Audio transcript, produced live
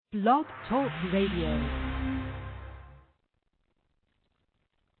Blog Talk Radio.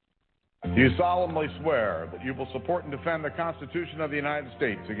 Do you solemnly swear that you will support and defend the Constitution of the United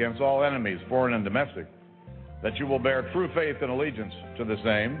States against all enemies, foreign and domestic, that you will bear true faith and allegiance to the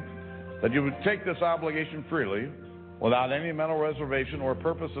same, that you would take this obligation freely, without any mental reservation or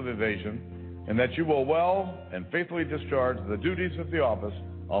purpose of evasion, and that you will well and faithfully discharge the duties of the office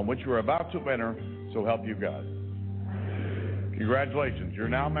on which you are about to enter, so help you God? Congratulations. You're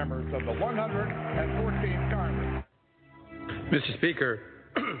now members of the 114th Congress. Mr. Speaker,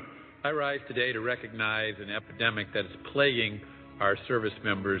 I rise today to recognize an epidemic that is plaguing our service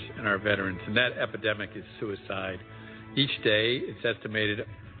members and our veterans, and that epidemic is suicide. Each day, it's estimated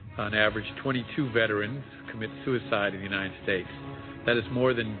on average 22 veterans commit suicide in the United States. That is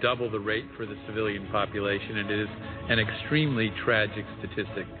more than double the rate for the civilian population, and it is an extremely tragic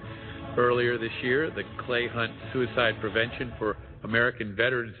statistic. Earlier this year, the Clay Hunt Suicide Prevention for American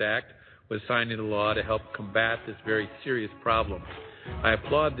Veterans Act was signed into law to help combat this very serious problem. I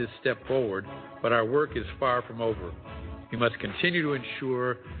applaud this step forward, but our work is far from over. We must continue to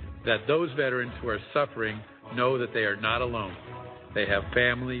ensure that those veterans who are suffering know that they are not alone. They have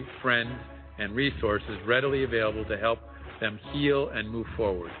family, friends, and resources readily available to help them heal and move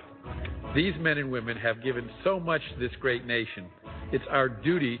forward. These men and women have given so much to this great nation. It's our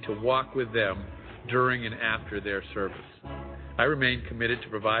duty to walk with them during and after their service. I remain committed to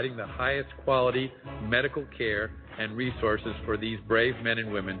providing the highest quality medical care and resources for these brave men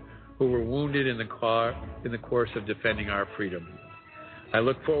and women who were wounded in the course of defending our freedom. I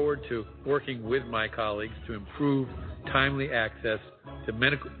look forward to working with my colleagues to improve timely access to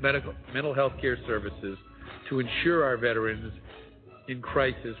mental health care services to ensure our veterans in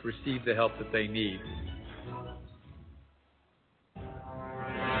crisis receive the help that they need.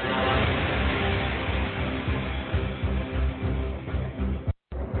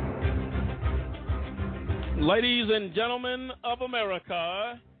 Ladies and gentlemen of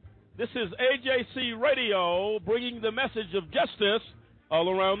America, this is AJC Radio bringing the message of justice all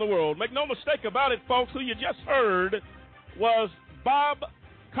around the world. Make no mistake about it, folks. Who you just heard was Bob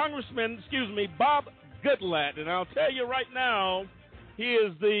Goodlatte. And I'll tell you right now, he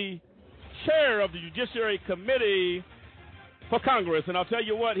is the chair of the Judiciary Committee for Congress. And I'll tell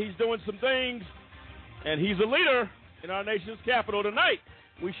you what, he's doing some things, and he's a leader in our nation's capital. Tonight,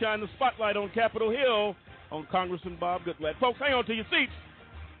 we shine the spotlight on Capitol Hill on Congressman Bob Goodlatte. Folks, hang on to your seats.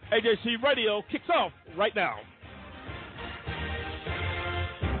 AJC Radio kicks off right now.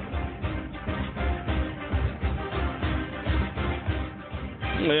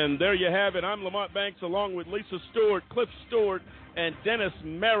 And there you have it. I'm Lamont Banks along with Lisa Stewart, Cliff Stewart, and Dennis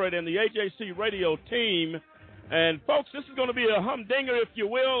Merritt and the AJC Radio team. And, folks, this is going to be a humdinger, if you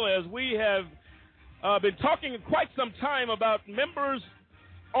will, as we have been talking quite some time about members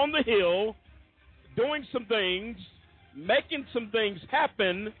on the Hill doing some things, making some things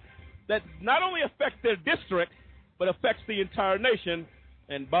happen that not only affect their district, but affects the entire nation.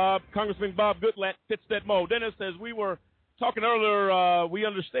 And Congressman Bob Goodlatte fits that mold. Dennis, as we were talking earlier, we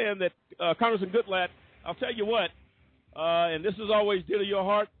understand that Congressman Goodlatte, I'll tell you what, and this is always dear to your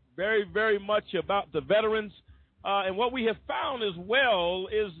heart, very, very much about the veterans. And what we have found as well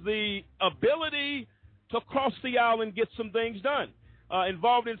is the ability to cross the aisle and get some things done.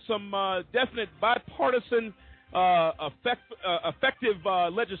 Involved in some definite bipartisan effective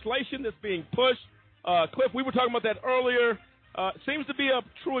legislation that's being pushed. Cliff, we were talking about that earlier. Seems to be a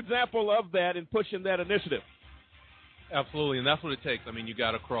true example of that in pushing that initiative. Absolutely, and that's what it takes. I mean, you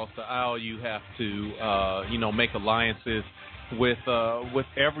got to cross the aisle. You have to, make alliances with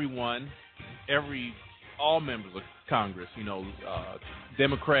everyone, all members of Congress.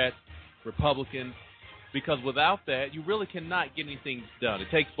 Democrats, Republicans. Because without that, you really cannot get anything done.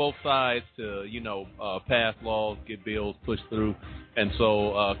 It takes both sides to, pass laws, get bills pushed through. And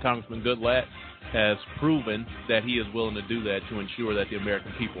so Congressman Goodlatte has proven that he is willing to do that to ensure that the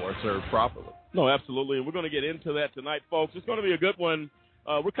American people are served properly. No, absolutely. And we're going to get into that tonight, folks. It's going to be a good one.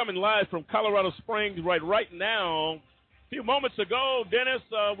 We're coming live from Colorado Springs right now. A few moments ago, Dennis,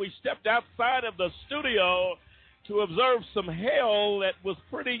 we stepped outside of the studio to observe some hail that was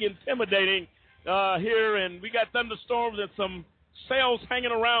pretty intimidating here, and we got thunderstorms and some sails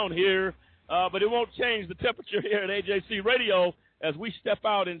hanging around here, but it won't change the temperature here at AJC Radio as we step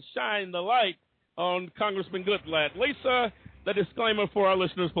out and shine the light on Congressman Goodlatte. Lisa, the disclaimer for our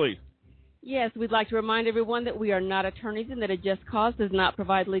listeners, please. Yes, we'd like to remind everyone that we are not attorneys and that a just cause does not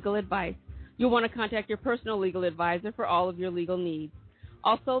provide legal advice. You'll want to contact your personal legal advisor for all of your legal needs.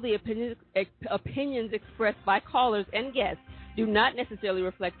 Also, the opinions expressed by callers and guests do not necessarily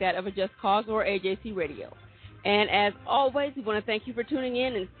reflect that of a Just Cause or AJC Radio. And as always, we want to thank you for tuning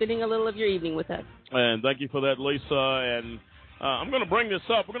in and spending a little of your evening with us. And thank you for that, Lisa. And I'm going to bring this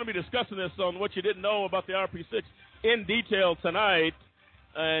up. We're going to be discussing this on what you didn't know about the RP6 in detail tonight.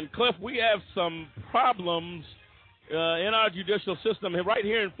 And, Cliff, we have some problems in our judicial system right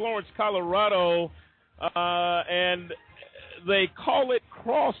here in Florence, Colorado. And they call it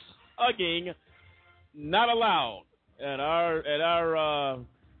cross-hugging, not allowed. At our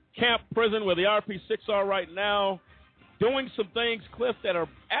camp prison where the RP6 are right now, doing some things, Cliff, that are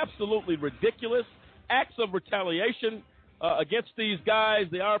absolutely ridiculous, acts of retaliation against these guys,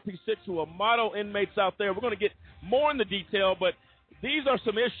 the RP6, who are model inmates out there. We're going to get more into detail, but these are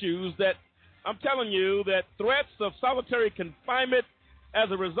some issues that I'm telling you that threats of solitary confinement as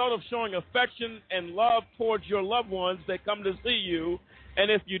a result of showing affection and love towards your loved ones that come to see you,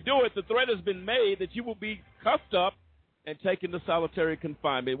 and if you do it, the threat has been made that you will be cuffed up and taken to solitary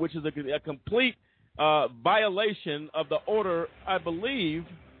confinement, which is a complete violation of the order, I believe,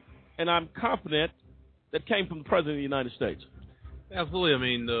 and I'm confident, that came from the President of the United States. Absolutely. I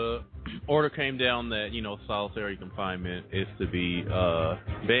mean, the order came down that, solitary confinement is to be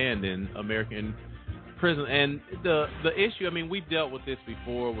banned in American prison. And the issue, I mean, we've dealt with this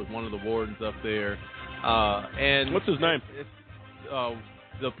before with one of the wardens up there. And what's his name?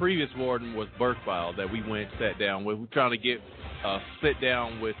 The previous warden was Burkfile that we went sat down with. We're trying to get sit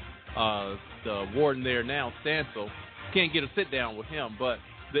down with the warden there now, Stansel. Can't get a sit down with him, but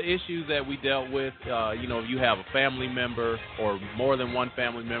the issues that we dealt with, you have a family member or more than one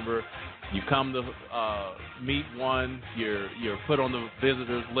family member. You come to meet one, you're put on the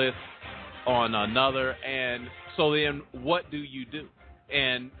visitors list on another, and so then what do you do?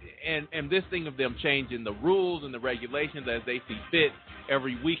 And this thing of them changing the rules and the regulations as they see fit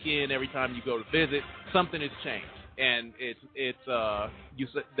every weekend, every time you go to visit, something has changed. And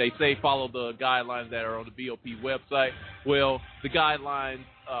they say follow the guidelines that are on the BOP website. Well, the guidelines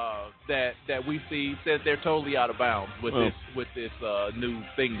that we see says they're totally out of bounds with this new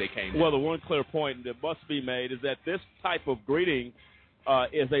thing they came. Well, the one clear point that must be made is that this type of greeting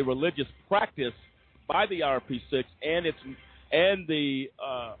is a religious practice by the RP6 and the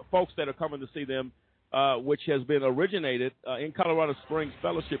folks that are coming to see them, which has been originated in Colorado Springs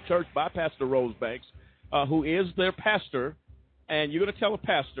Fellowship Church by Pastor Rosebanks, who is their pastor. And you're going to tell a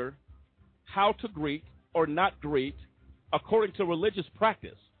pastor how to greet or not greet according to religious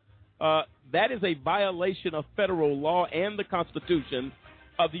practice. That is a violation of federal law and the Constitution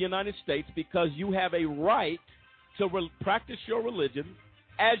of the United States, because you have a right to practice your religion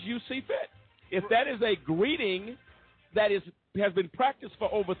as you see fit. If that is a greeting that has been practiced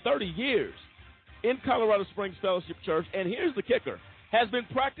for over 30 years in Colorado Springs Fellowship Church, and here's the kicker, has been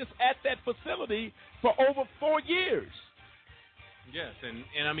practiced at that facility for over 4 years. Yes,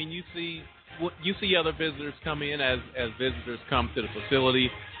 and I mean, you see other visitors come in as visitors come to the facility.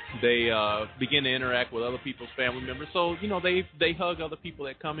 They begin to interact with other people's family members. So, they hug other people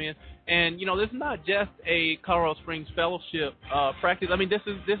that come in. And, this is not just a Colorado Springs Fellowship practice. I mean, this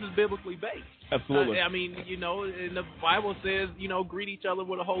is biblically based. Absolutely. And the Bible says, greet each other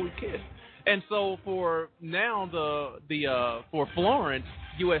with a holy kiss. And so for now, for Florence,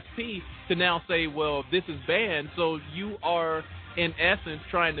 USP, to now say, well, this is banned, so you are, in essence,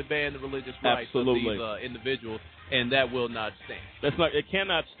 trying to ban the religious rights of these individuals. And that will not stand. It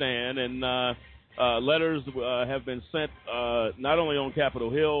cannot stand. And letters have been sent not only on Capitol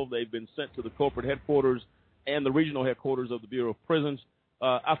Hill, they've been sent to the corporate headquarters and the regional headquarters of the Bureau of Prisons.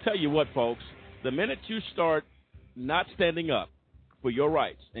 I'll tell you what, folks, the minute you start not standing up for your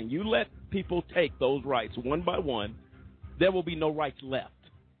rights and you let people take those rights one by one, there will be no rights left.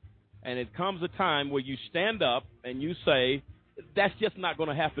 And it comes a time where you stand up and you say, that's just not going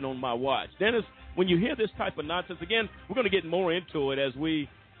to happen on my watch. Dennis, when you hear this type of nonsense, again, we're going to get more into it as we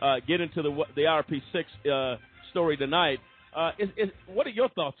get into the RP6 story tonight. What are your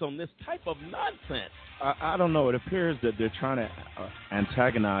thoughts on this type of nonsense? I don't know. It appears that they're trying to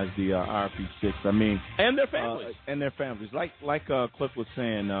antagonize the RP6. I mean, and their families. And their families. Like Cliff was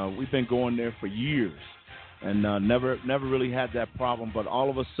saying, we've been going there for years and never really had that problem. But all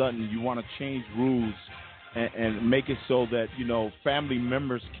of a sudden, you want to change rules and make it so that, family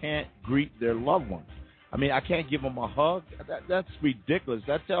members can't greet their loved ones. I mean, I can't give them a hug. That's ridiculous.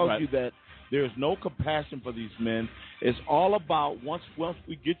 That tells you that there's no compassion for these men. It's all about once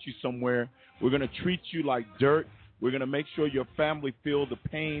we get you somewhere, we're going to treat you like dirt. We're going to make sure your family feel the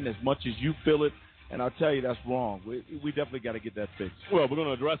pain as much as you feel it. And I'll tell you, that's wrong. We definitely got to get that fixed. Well, we're going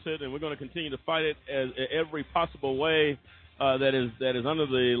to address it, and we're going to continue to fight it as every possible way that is under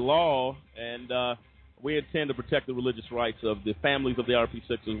the law. And we intend to protect the religious rights of the families of the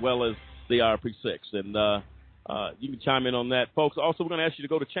RP6 as well as the RP6. And you can chime in on that, folks. Also, we're going to ask you to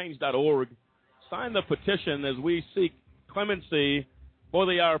go to change.org, sign the petition as we seek clemency for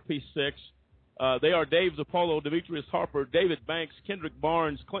the IRP6. They are Dave Zappolo, Demetrius Harper, David Banks, Kendrick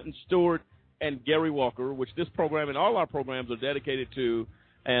Barnes, Clinton Stewart, and Gary Walker, which this program and all our programs are dedicated to.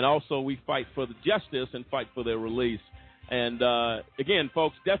 And also we fight for the justice and fight for their release. And, again,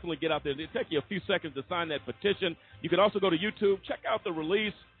 folks, definitely get out there. It'll take you a few seconds to sign that petition. You can also go to YouTube, check out the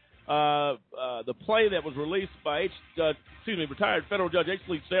release, the play that was released by retired federal judge H.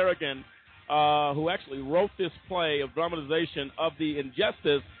 Lee Saracen, who actually wrote this play of dramatization of the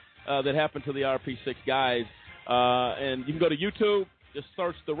injustice that happened to the RP6 guys. And you can go to YouTube, just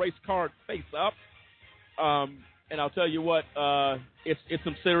search the race card Face Up. And I'll tell you what, it's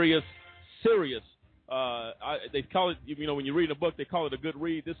some serious. They call it, when you read a book, they call it a good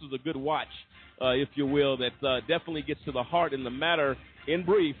read. This is a good watch, if you will, that definitely gets to the heart and the matter, in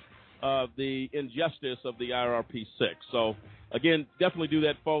brief, of the injustice of the IRP6. So, again, definitely do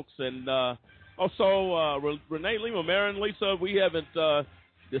that, folks. And also, Renee Lima, Marin, Lisa, we haven't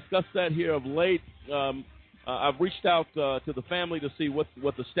discussed that here of late. I've reached out to the family to see what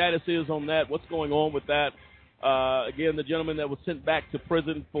the status is on that, what's going on with that. Again, the gentleman that was sent back to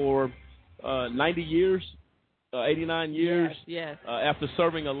prison for 90 years, 89 years, yes. After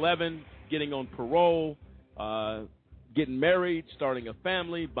serving 11, getting on parole, getting married, starting a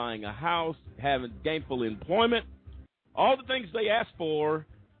family, buying a house, having gainful employment, all the things they asked for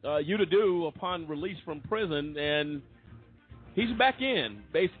you to do upon release from prison, and he's back in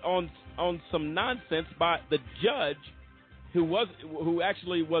based on some nonsense by the judge who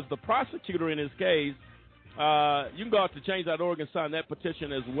actually was the prosecutor in his case. You can go out to change.org and sign that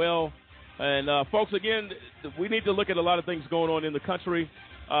petition as well. And, folks, again, we need to look at a lot of things going on in the country.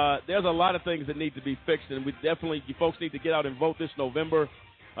 There's a lot of things that need to be fixed, and you folks need to get out and vote this November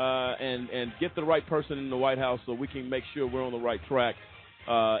and get the right person in the White House so we can make sure we're on the right track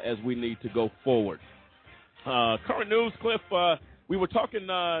as we need to go forward. Current news, Cliff, we were talking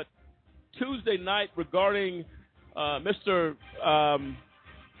Tuesday night regarding Mr.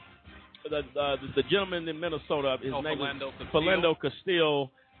 The gentleman in Minnesota, his name is Philando Castile,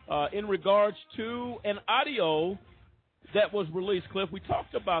 in regards to an audio that was released. Cliff, we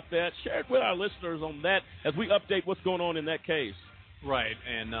talked about that. Share it with our listeners on that as we update what's going on in that case. Right,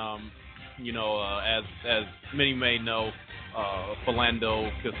 and as many may know,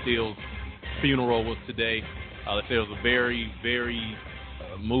 Philando Castile's funeral was today. There was a very, very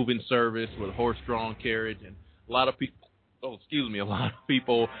moving service with a horse-drawn carriage, and a lot of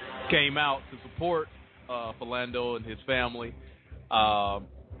people came out to support Philando and his family,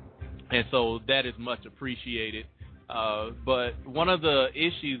 and so that is much appreciated. But one of the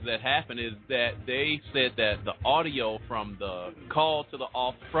issues that happened is that they said that the audio from the call to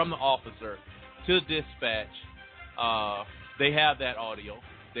from the officer to dispatch, they have that audio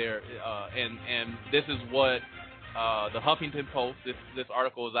there, and this is what the Huffington Post. This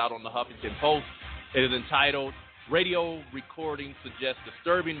article is out on the Huffington Post. It is entitled "Radio Recording Suggests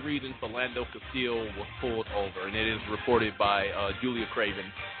Disturbing Reason Philando Castile Was Pulled Over," and it is reported by Julia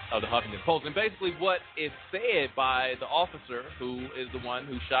Craven of the Huffington Post. And basically what is said by the officer, who is the one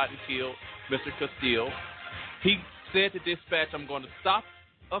who shot and killed Mr. Castile, he said to dispatch, "I'm going to stop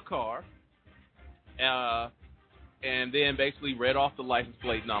a car," and then basically read off the license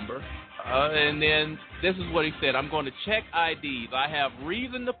plate number. And then this is what he said: "I'm going to check IDs. I have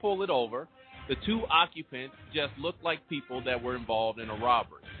reason to pull it over. The two occupants just look like people that were involved in a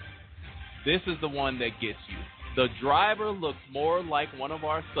robbery." This is the one that gets you. "The driver looks more like one of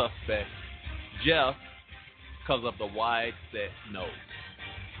our suspects just because of the wide set nose,"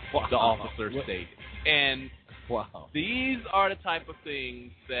 the officer stated. And these are the type of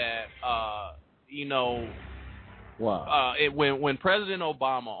things that, when President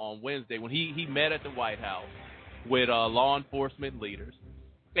Obama on Wednesday, when he met at the White House with law enforcement leaders,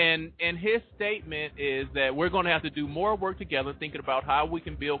 and his statement is that we're going to have to do more work together thinking about how we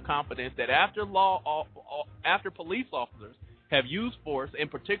can build confidence that after police officers have used force, and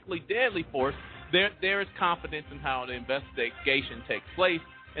particularly deadly force, there is confidence in how the investigation takes place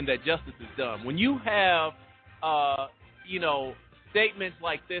and that justice is done. When you have, statements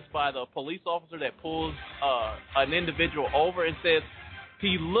like this by the police officer that pulls an individual over and says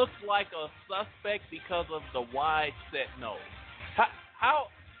he looks like a suspect because of the wide set nose.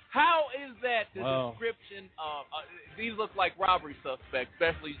 How is that the description of these look like robbery suspects,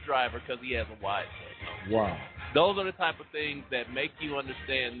 especially his driver, because he has a wide set nose? Wow. Those are the type of things that make you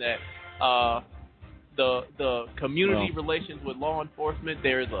understand that the community relations with law enforcement,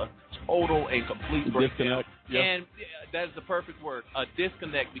 there is a total and complete breakdown. Yep. And that is the perfect word, a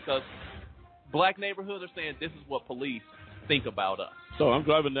disconnect, because black neighborhoods are saying this is what police think about us. So I'm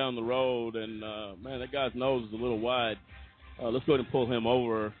driving down the road, and, man, that guy's nose is a little wide. Let's go ahead and pull him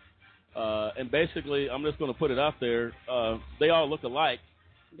over. And basically, I'm just going to put it out there. They all look alike.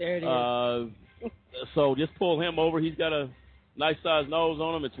 There it is. So just pull him over. He's got a nice-sized nose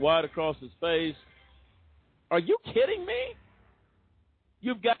on him. It's wide across his face. Are you kidding me?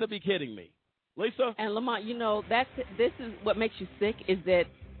 You've got to be kidding me. Lisa? And, Lamont, this is what makes you sick, is that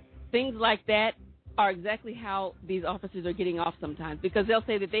things like that are exactly how these officers are getting off sometimes, because they'll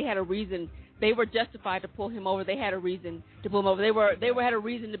say that they had a reason. They were justified to pull him over. They had a reason to pull him over. They had a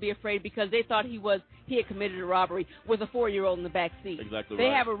reason to be afraid because they thought he had committed a robbery with a 4-year-old in the back seat. Exactly They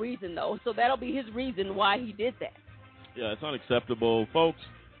right. have a reason, though, so that'll be his reason why he did that. Yeah, it's unacceptable. Folks,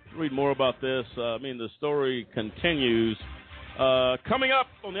 read more about this. The story continues. Coming up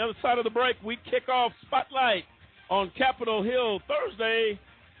on the other side of the break, we kick off Spotlight on Capitol Hill Thursday.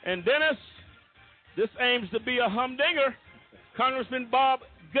 And, Dennis, this aims to be a humdinger. Congressman Bob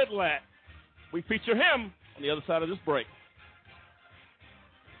Goodlatte. We feature him on the other side of this break.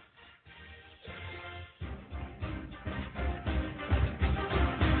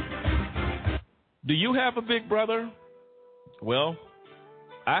 Do you have a big brother? Well,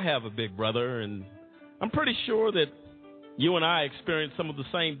 I have a big brother, and I'm pretty sure that you and I experience some of the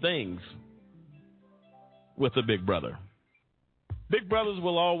same things with a big brother. Big brothers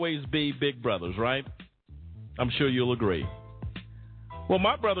will always be big brothers, right? I'm sure you'll agree. Well,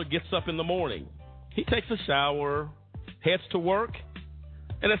 my brother gets up in the morning. He takes a shower, heads to work,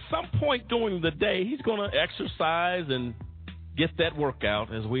 and at some point during the day, he's going to exercise and get that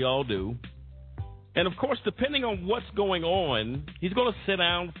workout, as we all do. And, of course, depending on what's going on, he's going to sit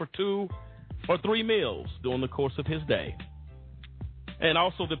down for 2 or 3 meals during the course of his day. And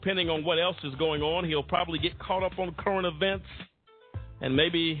also, depending on what else is going on, he'll probably get caught up on current events and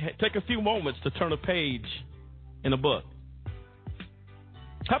maybe take a few moments to turn a page in a book.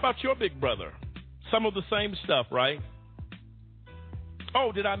 How about your big brother? Some of the same stuff, right?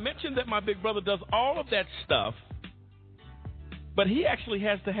 Oh, did I mention that my big brother does all of that stuff, but he actually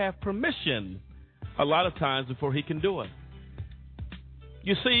has to have permission a lot of times before he can do it?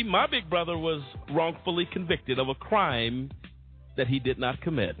 You see, my big brother was wrongfully convicted of a crime that he did not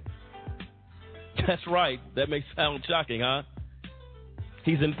commit. That's right. That may sound shocking, huh?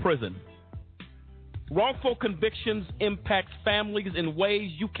 He's in prison. Wrongful convictions impact families in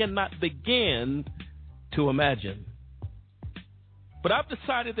ways you cannot begin to imagine. But I've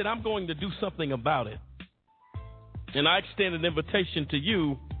decided that I'm going to do something about it. And I extend an invitation to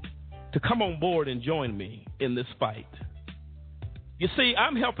you to come on board and join me in this fight. You see,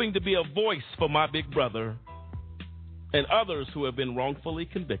 I'm helping to be a voice for my big brother and others who have been wrongfully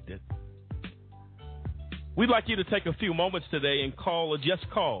convicted. We'd like you to take a few moments today and call a Just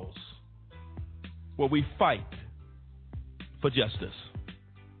Cause, where we fight for justice.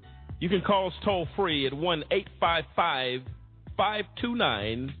 You can call us toll-free at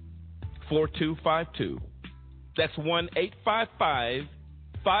 1-855-529-4252. That's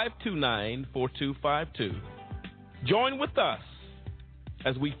 1-855-529-4252. Join with us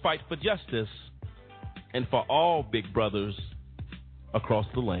as we fight for justice and for all big brothers across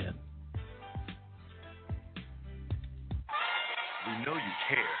the land. We know you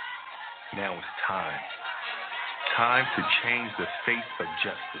care. Now it's time. Time to change the face of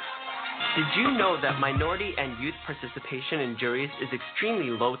justice. Did you know that minority and youth participation in juries is extremely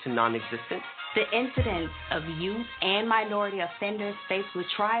low to non-existent? The incidence of youth and minority offenders faced with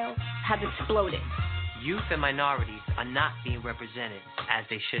trials has exploded. Youth and minorities are not being represented as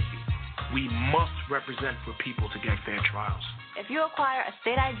they should be. We must represent for people to get fair trials. If you acquire a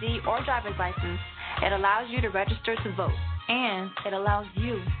state ID or driver's license, it allows you to register to vote, and it allows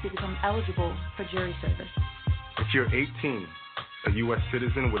you to become eligible for jury service. If you're 18, a U.S.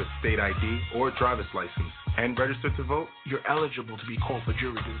 citizen with a state ID or a driver's license, and registered to vote, you're eligible to be called for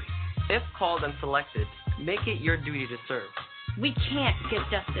jury duty. If called and selected, make it your duty to serve. We can't get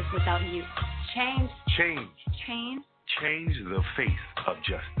justice without you. Change the face of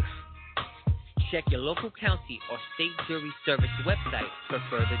justice. Check your local county or state jury service website for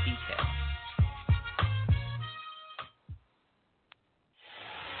further details.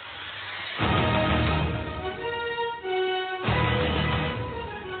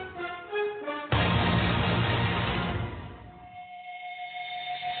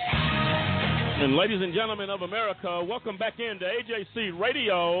 And ladies and gentlemen of America, welcome back into AJC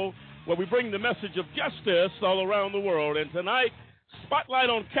Radio, where we bring the message of justice all around the world. And tonight, Spotlight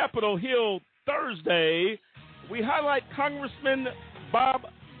on Capitol Hill Thursday, we highlight Congressman Bob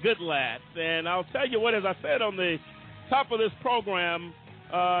Goodlatte. And I'll tell you what, as I said on the top of this program,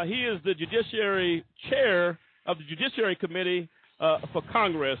 He is the Judiciary Chair of the Judiciary Committee for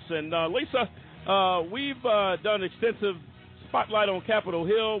Congress. And, Lisa, we've done extensive spotlight on Capitol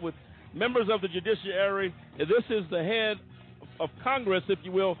Hill with members of the Judiciary. This is the head of Congress, if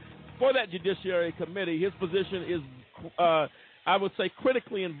you will, for that Judiciary Committee. His position is, I would say,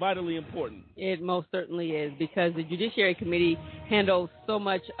 critically and vitally important. It most certainly is, because the Judiciary Committee handles so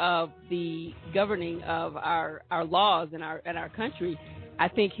much of the governing of our laws in our country. I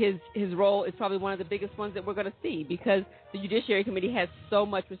think his role is probably one of the biggest ones that we're going to see, because the Judiciary Committee has so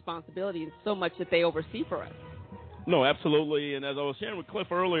much responsibility and so much that they oversee for us. No, absolutely. And as I was sharing with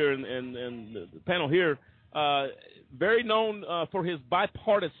Cliff earlier and the panel here, very known for his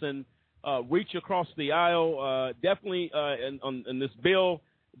bipartisan reach across the aisle. Definitely in this bill,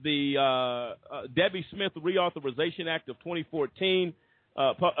 the Debbie Smith Reauthorization Act of 2014.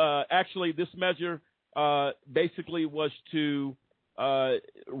 Actually, this measure basically was to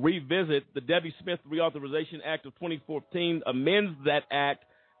revisit the Debbie Smith Reauthorization Act of 2014, amends that act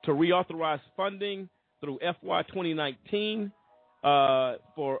to reauthorize funding through FY 2019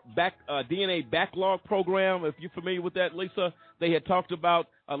 for DNA backlog program. If you're familiar with that, Lisa, they had talked about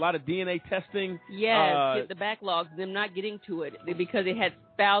a lot of DNA testing. Yes, the backlogs, them not getting to it because they had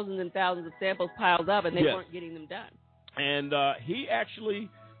thousands and thousands of samples piled up and they weren't getting them done. And he actually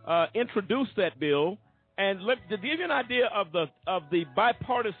introduced that bill. And to give you an idea of the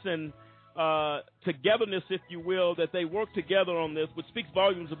bipartisan togetherness, if you will, that they work together on this, which speaks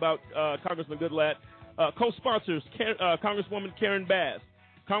volumes about Congressman Goodlatte. Co-sponsors, Congresswoman Karen Bass,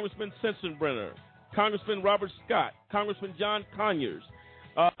 Congressman Sensenbrenner, Congressman Robert Scott, Congressman John Conyers.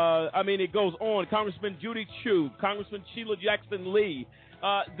 It goes on. Congressman Judy Chu, Congressman Sheila Jackson Lee.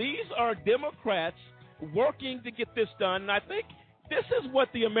 These are Democrats working to get this done, and I think this is what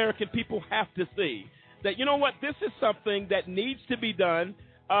the American people have to see. That, you know what, this is something that needs to be done,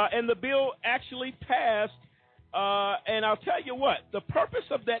 and the bill actually passed, and I'll tell you what, the purpose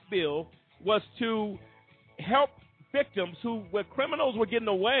of that bill was to help victims where criminals were getting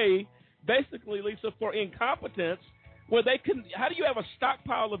away, basically, Lisa, for incompetence, where they couldn't. How do you have a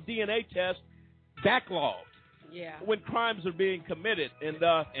stockpile of DNA tests backlogged when crimes are being committed?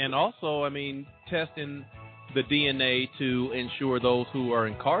 And also, testing the DNA to ensure those who are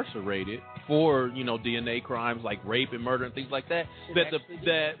incarcerated for, DNA crimes like rape and murder and things like that,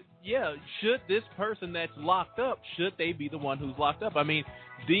 should this person that's locked up, should they be the one who's locked up?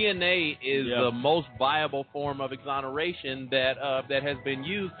 DNA is the most viable form of exoneration that has been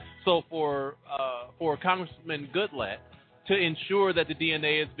used. So for Congressman Goodlatte to ensure that the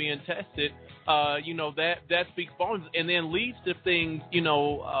DNA is being tested, that speaks volumes, and then leads to things.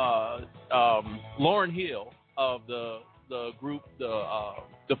 Lauryn Hill of the group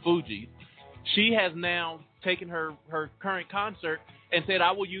the Fugees, she has now taken her current concert and said,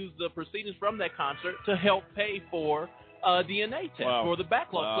 I will use the proceedings from that concert to help pay for DNA test for the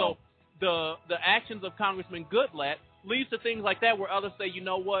backlog. Wow. So the actions of Congressman Goodlatte leads to things like that, where others say, you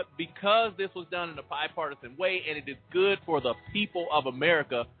know what, because this was done in a bipartisan way and it is good for the people of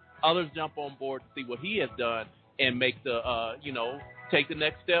America, others jump on board to see what he has done and make take the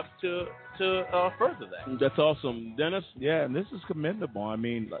next steps to further that. That's awesome, Dennis. Yeah, and this is commendable.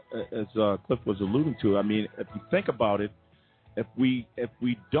 As Cliff was alluding to, if you think about it, if we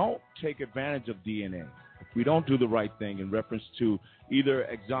don't take advantage of DNA, if we don't do the right thing in reference to either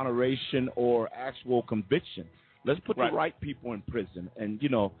exoneration or actual conviction, let's put the right people in prison. And,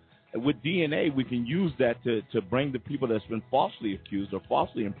 with DNA, we can use that to bring the people that's been falsely accused or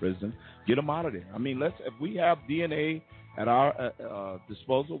falsely imprisoned, get them out of there. If we have DNA at our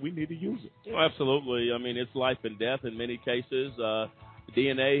disposal, we need to use it. Oh, absolutely. It's life and death in many cases.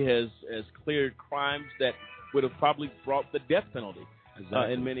 DNA has cleared crimes that would have probably brought the death penalty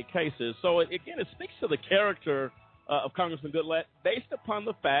in many cases. So, it speaks to the character of Congressman Goodlatte based upon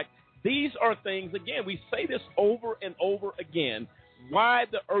the fact these are things, again, we say this over and over again, why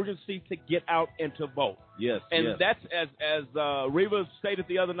the urgency to get out and to vote. Yes. And that's, as Reva stated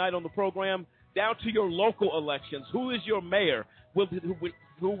the other night on the program, down to your local elections. Who is your mayor who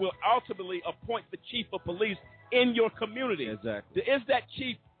will ultimately appoint the chief of police in your community? Exactly. Is that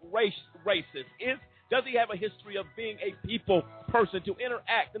chief racist? Does he have a history of being a people person to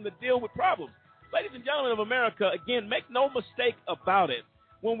interact and to deal with problems? Ladies and gentlemen of America, again, make no mistake about it.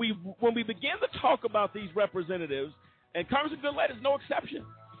 When we begin to talk about these representatives, and Congressman Goodlatte is no exception,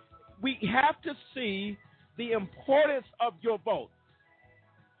 we have to see the importance of your vote.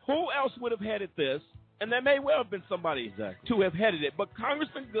 Who else would have headed this? And there may well have been somebody to have headed it. But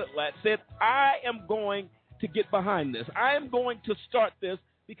Congressman Goodlatte said, I am going to get behind this. I am going to start this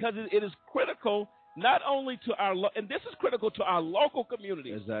because it is critical not only to our and this is critical to our local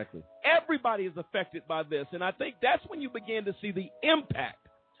communities. Exactly. Everybody is affected by this, and I think that's when you begin to see the impact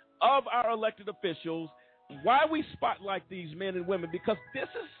of our elected officials, why we spotlight these men and women, because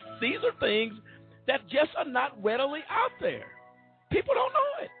these are things that just are not readily out there. People don't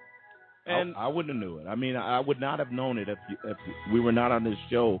know it. And I wouldn't have knew it. I mean, I would not have known it if we were not on this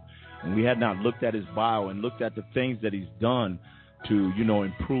show and we had not looked at his bio and looked at the things that he's done to,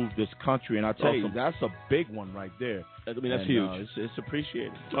 improve this country. And I tell you, that's a big one right there. I mean, that's huge. It's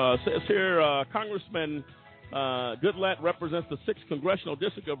appreciated. Says here, Congressman Goodlatte represents the 6th Congressional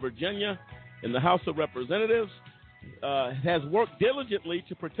District of Virginia in the House of Representatives, has worked diligently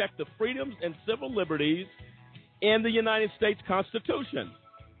to protect the freedoms and civil liberties in the United States Constitution.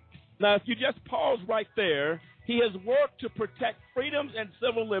 Now, if you just pause right there, he has worked to protect freedoms and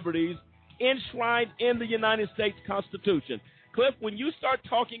civil liberties enshrined in the United States Constitution. Cliff, when you start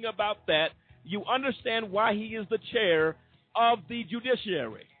talking about that, you understand why he is the chair of the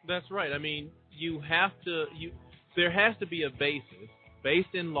judiciary. That's right. I mean, there has to be a basis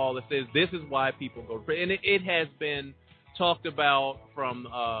based in law that says this is why people go to prison. And it has been talked about from,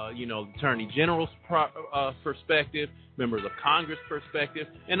 the Attorney General's perspective, members of Congress perspective,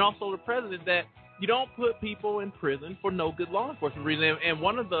 and also the president, that you don't put people in prison for no good law enforcement reason. And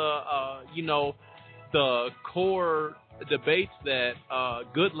one of the, the core debates that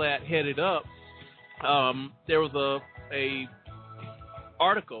Goodlatte headed up, there was a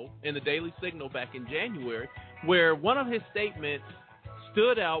article in the Daily Signal back in January where one of his statements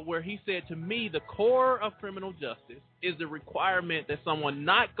stood out, where he said, to me, the core of criminal justice is the requirement that someone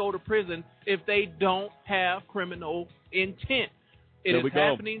not go to prison if they don't have criminal intent. It is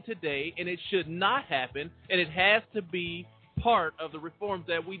happening today, and it should not happen, and it has to be part of the reforms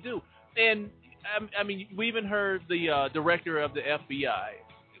that we do. And, I mean, we even heard the director of the FBI,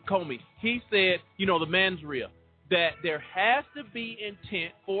 Comey. He said, the mens rea, that there has to be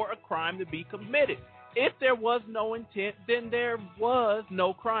intent for a crime to be committed. If there was no intent, then there was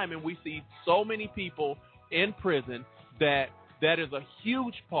no crime. And we see so many people in prison that is a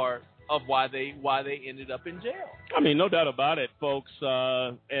huge part of why they ended up in jail. I mean, no doubt about it, folks.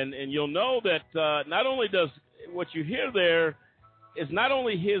 And you'll know that not only does what you hear there is not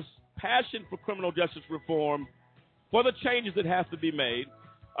only his passion for criminal justice reform, for the changes that have to be made,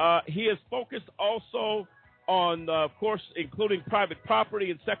 he is focused also on, of course, including private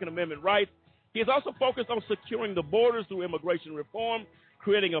property and Second Amendment rights. He is also focused on securing the borders through immigration reform,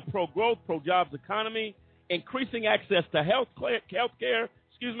 creating a pro-growth, pro-jobs economy, increasing access to health care,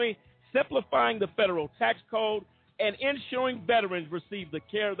 simplifying the federal tax code, and ensuring veterans receive the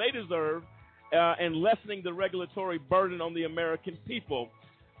care they deserve, and lessening the regulatory burden on the American people.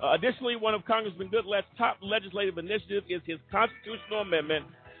 Additionally, one of Congressman Goodlatte's top legislative initiatives is his constitutional amendment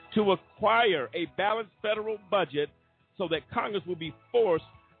to acquire a balanced federal budget so that Congress will be forced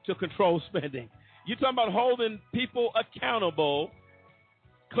to control spending. You're talking about holding people accountable.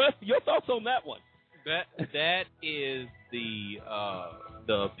 Cliff, your thoughts on that one? That is the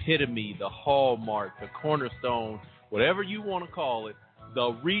epitome, the hallmark, the cornerstone, whatever you want to call it,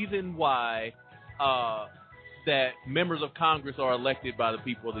 the reason why that members of Congress are elected by the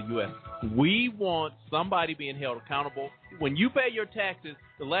people of the U.S. We want somebody being held accountable. When you pay your taxes,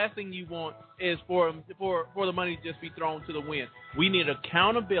 the last thing you want is for the money to just be thrown to the wind. We need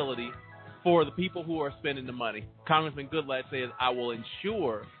accountability for the people who are spending the money. Congressman Goodlatte says, I will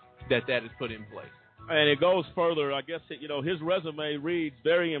ensure that is put in place. And it goes further. I guess, his resume reads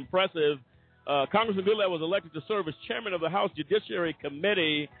very impressive. Congressman Goodlatte was elected to serve as chairman of the House Judiciary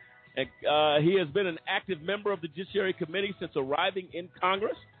Committee. And, he has been an active member of the Judiciary Committee since arriving in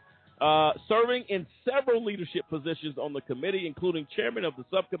Congress, serving in several leadership positions on the committee, including chairman of the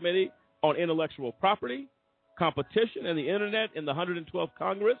subcommittee on intellectual property, competition, and the Internet in the 112th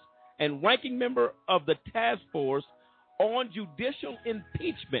Congress, and ranking member of the task force on judicial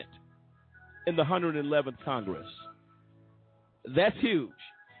impeachment in the 111th Congress. That's huge.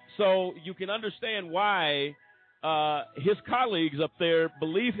 So you can understand why his colleagues up there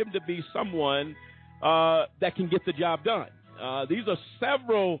believe him to be someone that can get the job done. These are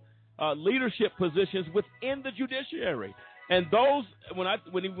several leadership positions within the judiciary. And those,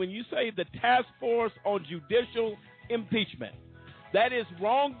 when you say the task force on judicial impeachment, that is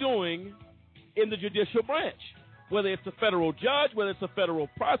wrongdoing in the judicial branch, whether it's a federal judge, whether it's a federal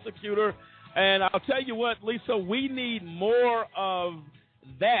prosecutor. And I'll tell you what, Lisa, we need more of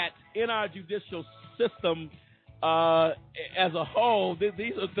that in our judicial system as a whole.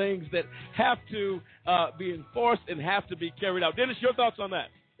 These are things that have to be enforced and have to be carried out. Dennis, your thoughts on that?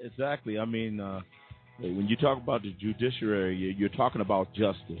 Exactly. I mean, when you talk about the judiciary, you're talking about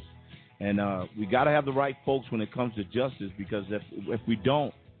justice. And we got to have the right folks when it comes to justice, because if we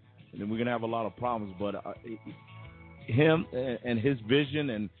don't, then we're going to have a lot of problems. But him and his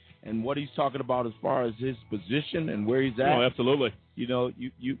vision and what he's talking about as far as his position and where he's at. Oh, absolutely. You know,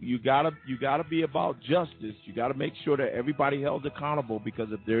 you gotta be about justice. You got to make sure that everybody held accountable, because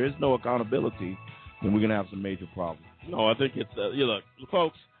if there is no accountability, then we're going to have some major problems. No, I think it's look,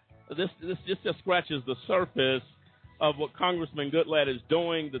 folks, this just scratches the surface of what Congressman Goodlatte is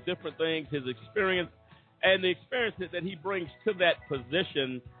doing, the different things, his experience, and the experience that he brings to that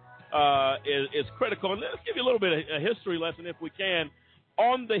position is critical. And let's give you a little bit of a history lesson, if we can,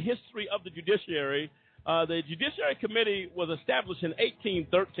 on the history of the judiciary. The Judiciary Committee was established in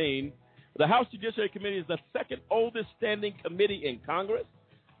 1813. The House Judiciary Committee is the second oldest standing committee in Congress.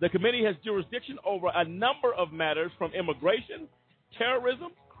 The committee has jurisdiction over a number of matters, from immigration,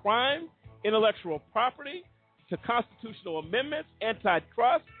 terrorism, crime, intellectual property, to constitutional amendments,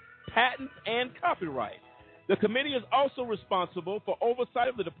 antitrust, patents, and copyright. The committee is also responsible for oversight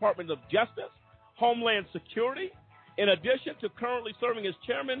of the Department of Justice, Homeland Security. In addition to currently serving as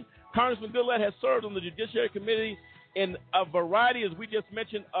chairman, Congressman Goodlatte has served on the Judiciary Committee in a variety, as we just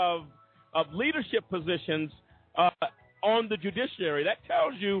mentioned, of leadership positions on the judiciary. That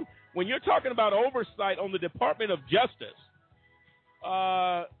tells you, when you're talking about oversight on the Department of Justice,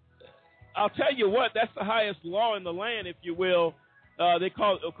 I'll tell you what, that's the highest law in the land, if you will. They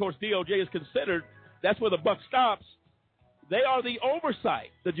call it, of course, DOJ is considered. That's where the buck stops. They are the oversight.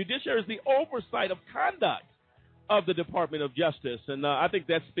 The judiciary is the oversight of conduct of the Department of Justice, and I think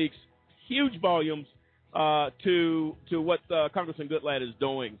that speaks huge volumes to what Congressman Goodlatte is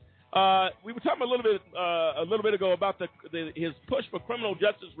doing. We were talking a little bit ago about his push for criminal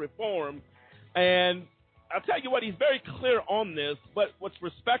justice reform, and I'll tell you what, he's very clear on this. But what's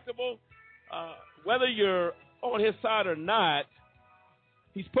respectable, whether you're on his side or not,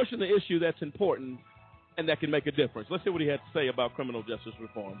 he's pushing the issue that's important and that can make a difference. Let's see what he had to say about criminal justice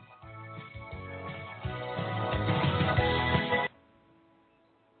reform.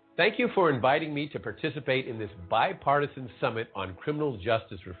 Thank you for inviting me to participate in this bipartisan summit on criminal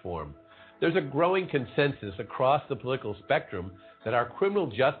justice reform. There's a growing consensus across the political spectrum that our criminal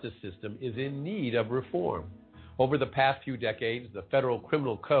justice system is in need of reform. Over the past few decades, the federal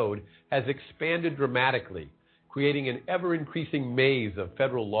criminal code has expanded dramatically, creating an ever-increasing maze of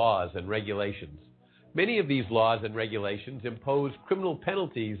federal laws and regulations. Many of these laws and regulations impose criminal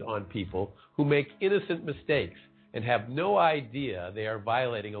penalties on people who make innocent mistakes and have no idea they are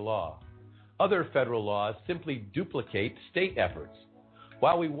violating a law. Other federal laws simply duplicate state efforts.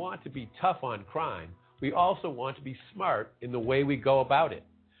 While we want to be tough on crime, we also want to be smart in the way we go about it.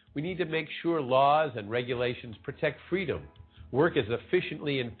 We need to make sure laws and regulations protect freedom, work as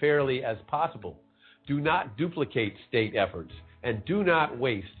efficiently and fairly as possible, do not duplicate state efforts, and do not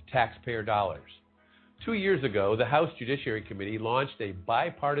waste taxpayer dollars. 2 years ago, the House Judiciary Committee launched a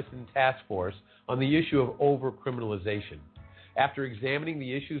bipartisan task force on the issue of overcriminalization. After examining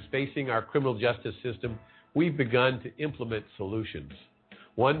the issues facing our criminal justice system, we've begun to implement solutions.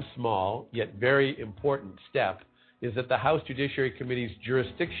 One small, yet very important step is that the House Judiciary Committee's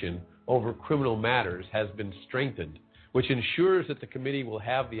jurisdiction over criminal matters has been strengthened, which ensures that the committee will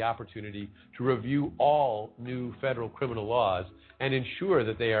have the opportunity to review all new federal criminal laws and ensure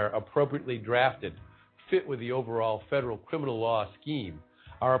that they are appropriately drafted, fit with the overall federal criminal law scheme,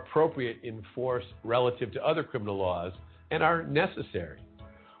 are appropriate in force relative to other criminal laws, and are necessary.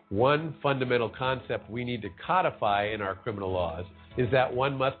 One fundamental concept we need to codify in our criminal laws is that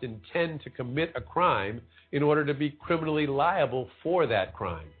one must intend to commit a crime in order to be criminally liable for that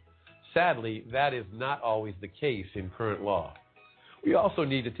crime. Sadly, that is not always the case in current law. We also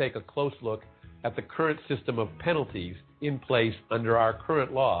need to take a close look at the current system of penalties in place under our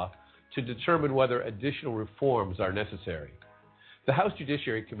current law to determine whether additional reforms are necessary. The House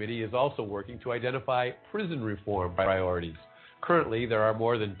Judiciary Committee is also working to identify prison reform priorities. Currently, there are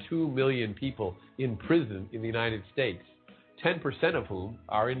more than 2 million people in prison in the United States, 10% of whom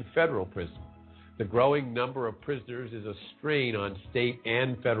are in federal prison. The growing number of prisoners is a strain on state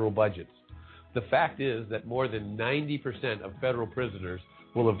and federal budgets. The fact is that more than 90% of federal prisoners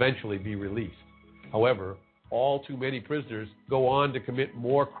will eventually be released. However, all too many prisoners go on to commit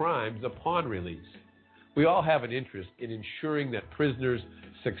more crimes upon release. We all have an interest in ensuring that prisoners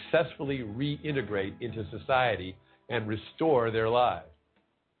successfully reintegrate into society and restore their lives.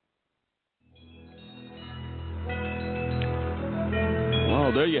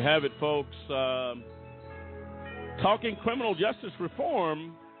 Well, there you have it, folks. Talking criminal justice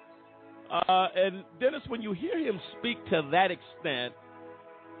reform. And Dennis, when you hear him speak to that extent,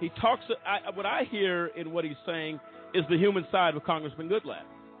 he talks. What I hear in what he's saying is the human side of Congressman Goodlatte.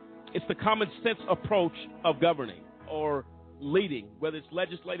 it's the common sense approach of governing or leading, whether it's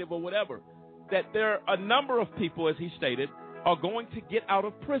legislative or whatever, that there are a number of people, as he stated, are going to get out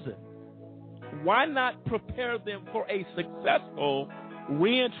of prison. Why not prepare them for a successful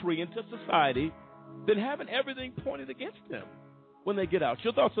reentry into society than having everything pointed against them when they get out?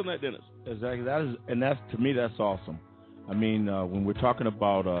 Your thoughts on that, Dennis? Exactly. That's to me, that's awesome. I mean, when we're talking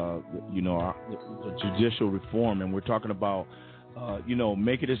about the judicial reform, and we're talking about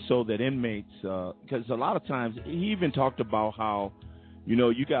making it so that inmates, because a lot of times he even talked about how,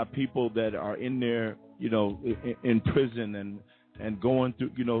 you got people that are in there, in prison and going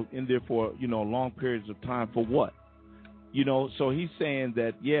through, in there for, long periods of time for what? So he's saying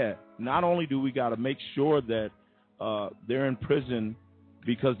that, not only do we got to make sure that they're in prison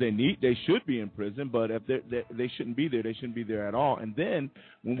because they should be in prison, but if they shouldn't be there, they shouldn't be there at all. And then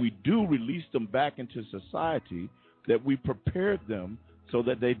when we do release them back into society, that we prepare them so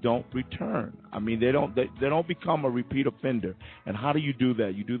that they don't return. I mean, they don't become a repeat offender. And how do you do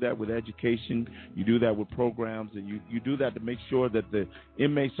that? You do that with education. You do that with programs, and you do that to make sure that the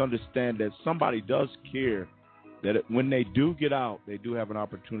inmates understand that somebody does care, that when they do get out, they do have an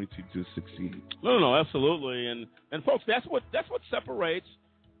opportunity to succeed. No, absolutely. And folks, that's what separates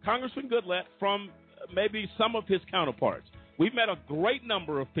Congressman Goodlatte from maybe some of his counterparts. We've met a great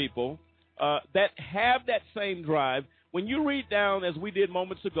number of people that have that same drive. When you read down, as we did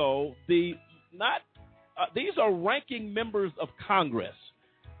moments ago, these are ranking members of Congress.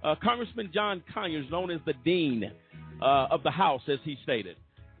 Congressman John Conyers, known as the Dean of the House, as he stated.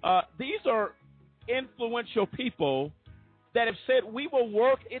 These are influential people that have said we will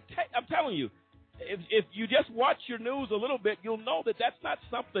work. I'm telling you, if you just watch your news a little bit, you'll know that that's not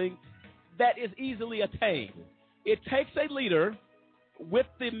something that is easily attained. It takes a leader with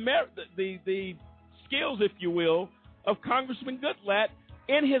the skills, if you will, of Congressman Goodlatte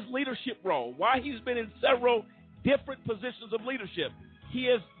in his leadership role. Why he's been in several different positions of leadership. He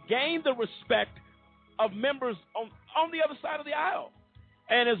has gained the respect of members on the other side of the aisle.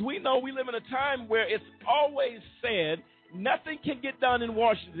 And as we know, we live in a time where it's always said nothing can get done in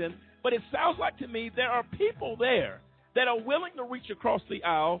Washington, but it sounds like to me there are people there that are willing to reach across the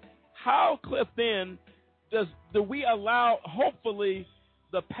aisle. How, Cliff, then, do we allow, hopefully,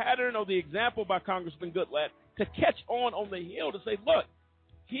 the pattern or the example by Congressman Goodlatte to catch on the Hill to say, look,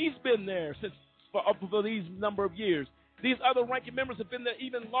 he's been there for these number of years. These other ranking members have been there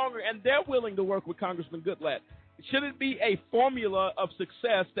even longer, and they're willing to work with Congressman Goodlatte. Should it be a formula of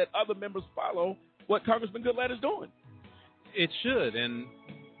success that other members follow what Congressman Goodlatte is doing? It should, and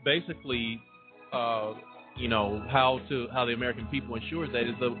basically, how the American people ensures that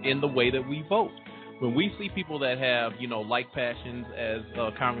is in the way that we vote. When we see people that have, like passions as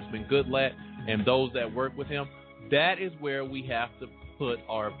Congressman Goodlatte and those that work with him, that is where we have to put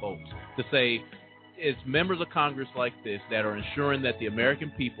our votes. To say, it's members of Congress like this that are ensuring that the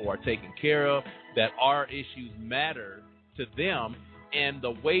American people are taken care of, that our issues matter to them, and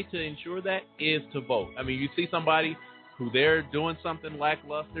the way to ensure that is to vote. I mean, you see somebody who they're doing something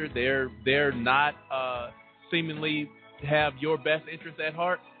lackluster, they're not seemingly have your best interest at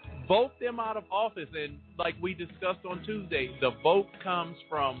heart, vote them out of office. And like we discussed on Tuesday, the vote comes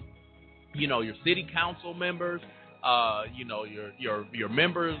from, your city council members, your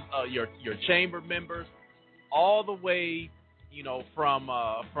members, your chamber members, all the way,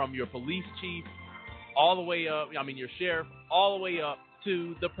 from your police chief, all the way up, your sheriff, all the way up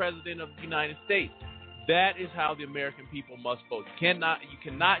to the President of the United States. That is how the American people must vote. You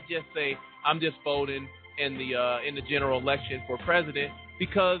cannot just say, I'm just voting in the general election for president,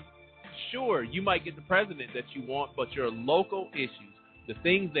 because sure, you might get the president that you want, but your local issues, the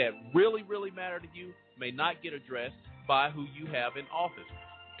things that really, really matter to you, may not get addressed by who you have in office.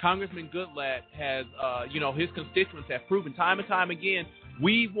 Congressman Goodlatte has, his constituents have proven time and time again,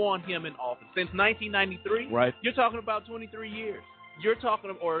 we want him in office. Since 1993, right. You're talking about 23 years. You're talking,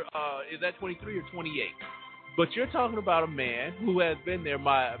 is that 23 or 28? But you're talking about a man who has been there.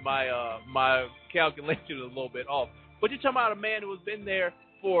 My calculation is a little bit off. But you're talking about a man who has been there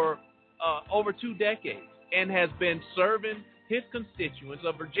for over 2 decades and has been serving his constituents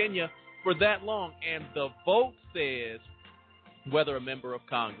of Virginia for that long. And the vote says whether a member of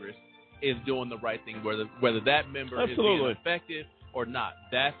Congress is doing the right thing, whether that member is being effective or not.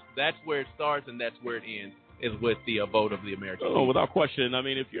 That's where it starts and that's where it ends, is with the vote of the American people. Without question. I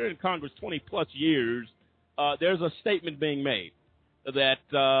mean, if you're in Congress 20-plus years, there's a statement being made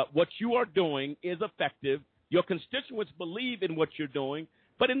that what you are doing is effective. Your constituents believe in what you're doing.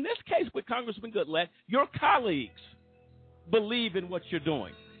 But in this case with Congressman Goodlatte, your colleagues believe in what you're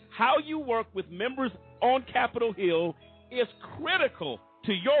doing. How you work with members on Capitol Hill is critical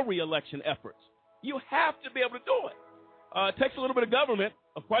to your reelection efforts. You have to be able to do it. It takes a little bit of government,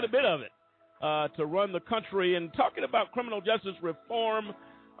 quite a bit of it, to run the country. And talking about criminal justice reform,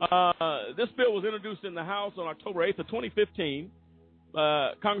 this bill was introduced in the House on October 8th of 2015,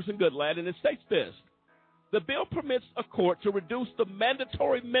 Congressman Goodlatte, and it states this. The bill permits a court to reduce the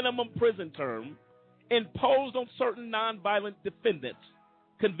mandatory minimum prison term imposed on certain nonviolent defendants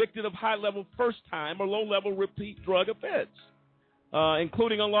convicted of high-level first-time or low-level repeat drug offense,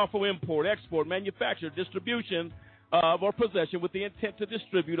 including unlawful import, export, manufacture, distribution of or possession with the intent to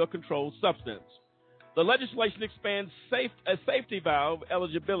distribute a controlled substance. The legislation expands a safety valve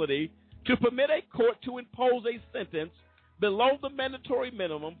eligibility to permit a court to impose a sentence below the mandatory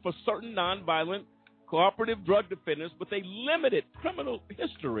minimum for certain nonviolent cooperative drug defendants with a limited criminal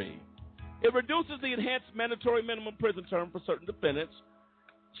history. It reduces the enhanced mandatory minimum prison term for certain defendants.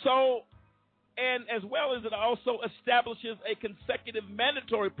 And as well as it also establishes a consecutive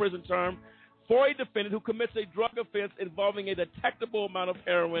mandatory prison term for a defendant who commits a drug offense involving a detectable amount of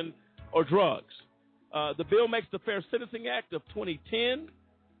heroin or drugs. The bill makes the Fair Sentencing Act of 2010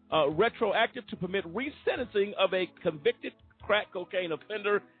 retroactive to permit resentencing of a convicted crack cocaine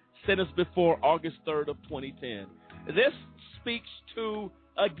offender sentenced before August 3rd of 2010. This speaks to,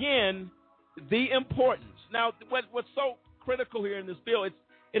 again, the importance. Now, what's so critical here in this bill,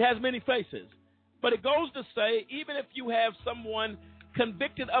 it has many faces. But it goes to say, even if you have someone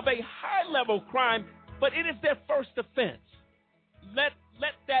convicted of a high-level crime, but it is their first offense, let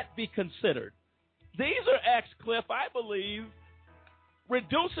that be considered. These are acts, Cliff, I believe,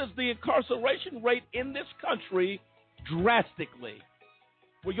 reduces the incarceration rate in this country drastically.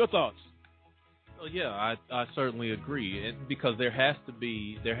 What are your thoughts? Well, yeah, I certainly agree, because there has to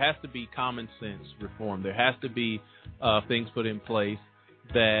be common sense reform. There has to be things put in place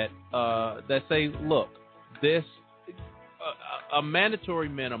that say, look, this a mandatory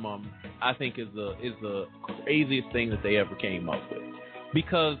minimum, I think, is the craziest thing that they ever came up with,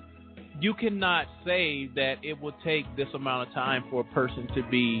 because you cannot say that it will take this amount of time for a person to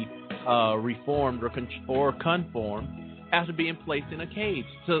be reformed or conformed after being placed in a cage.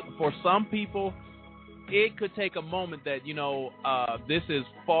 So for some people, it could take a moment that, this is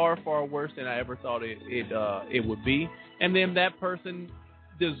far, far worse than I ever thought it would be. And then that person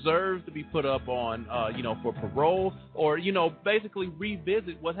deserves to be put up on, for parole, or, basically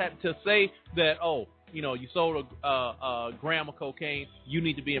revisit what happened, to say that, you sold a gram of cocaine, you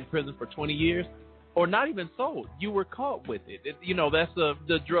need to be in prison for 20 years, or not even sold. You were caught with it. That's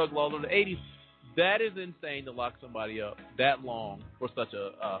the drug law of the 80s. That is insane to lock somebody up that long for such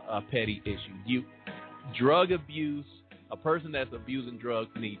a petty issue. Drug abuse, a person that's abusing drugs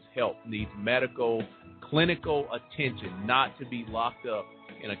needs help, needs medical, clinical attention, not to be locked up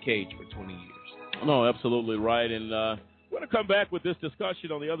in a cage for 20 years. No, absolutely right. And we're going to come back with this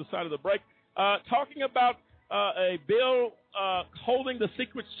discussion on the other side of the break, talking about a bill holding the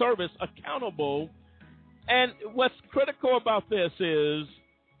Secret Service accountable. And what's critical about this is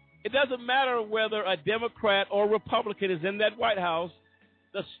it doesn't matter whether a Democrat or Republican is in that White House.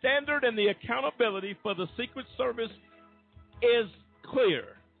 The standard and the accountability for the Secret Service is clear.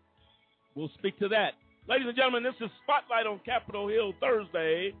 We'll speak to that. Ladies and gentlemen, this is Spotlight on Capitol Hill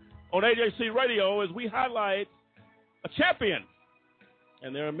Thursday on AJC Radio as we highlight a champion.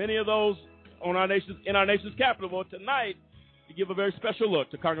 And there are many of those in our nation's capital. Well, tonight, we give a very special look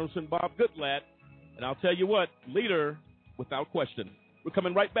to Congressman Bob Goodlatte. And I'll tell you what, leader without question. We're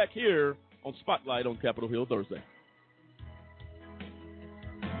coming right back here on Spotlight on Capitol Hill Thursday.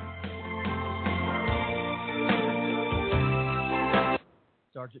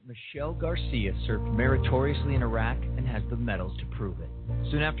 Sergeant Michelle Garcia served meritoriously in Iraq and has the medals to prove it.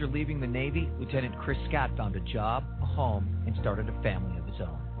 Soon after leaving the Navy, Lieutenant Chris Scott found a job, a home, and started a family of his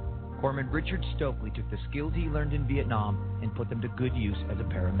own. Corpsman Richard Stokely took the skills he learned in Vietnam and put them to good use as a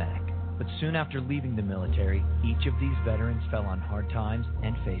paramedic. But soon after leaving the military, each of these veterans fell on hard times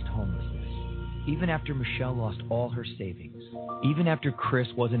and faced homelessness. Even after Michelle lost all her savings, even after Chris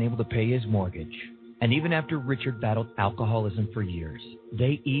wasn't able to pay his mortgage, and even after Richard battled alcoholism for years,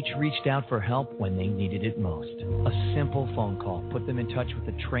 they each reached out for help when they needed it most. A simple phone call put them in touch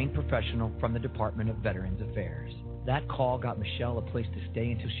with a trained professional from the Department of Veterans Affairs. That call got Michelle a place to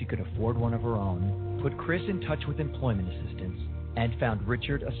stay until she could afford one of her own, put Chris in touch with employment assistance, and found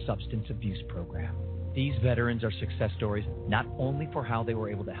Richard a substance abuse program. These veterans are success stories not only for how they were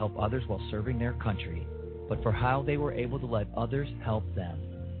able to help others while serving their country, but for how they were able to let others help them.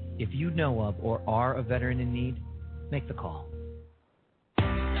 If you know of or are a veteran in need, make the call.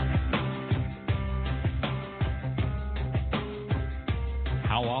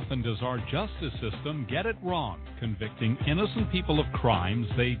 How How often does our justice system get it wrong, convicting innocent people of crimes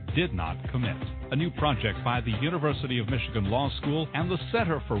they did not commit? A new project by the University of Michigan Law School and the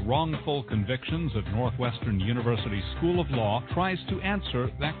Center for Wrongful Convictions at Northwestern University School of Law tries to answer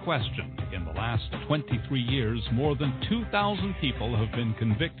that question. In the last 23 years, more than 2,000 people have been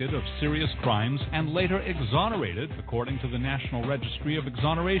convicted of serious crimes and later exonerated, according to the National Registry of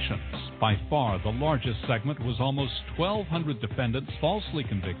Exonerations. By far, the largest segment was almost 1,200 defendants falsely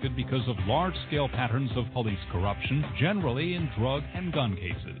convicted because of large-scale patterns of police corruption, generally in drug and gun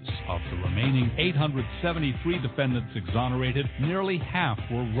cases. Of the remaining 873 defendants exonerated, nearly half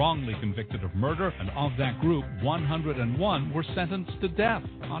were wrongly convicted of murder, and of that group, 101 were sentenced to death.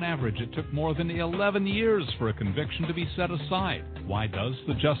 On average, it took more than 11 years for a conviction to be set aside. Why does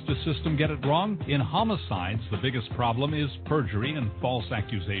the justice system get it wrong? In homicides, the biggest problem is perjury and false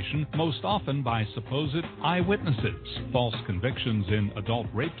accusation, most often by supposed eyewitnesses. False convictions in adult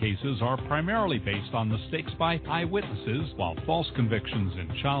rape cases are primarily based on mistakes by eyewitnesses, while false convictions in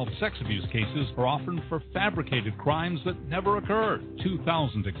child sex abuse cases are often for fabricated crimes that never occurred.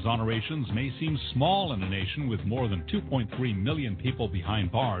 2,000 exonerations may seem small in a nation with more than 2.3 million people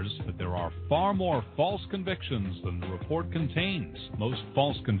behind bars, but there are far more false convictions than the report contains. Most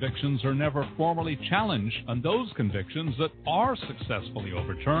false convictions are never formally challenged, and those convictions that are successfully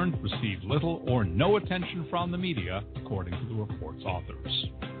overturned receive little or no attention from the media, according to the report's authors.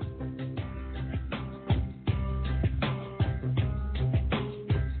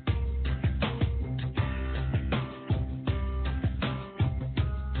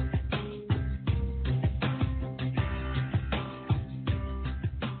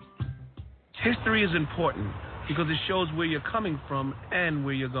 History is important because it shows where you're coming from and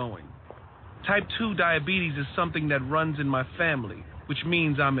where you're going. Type 2 diabetes is something that runs in my family, which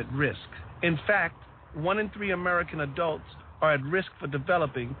means I'm at risk. In fact, 1 in 3 American adults are at risk for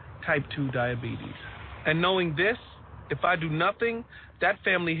developing type 2 diabetes. And knowing this, if I do nothing, that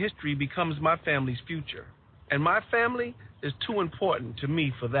family history becomes my family's future. And my family is too important to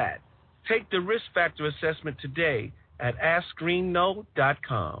me for that. Take the risk factor assessment today at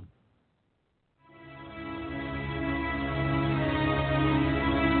AskScreenKnow.com.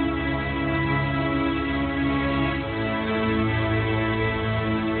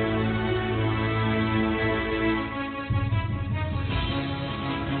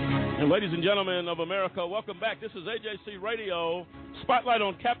 Ladies and gentlemen of America, welcome back. This is AJC Radio, Spotlight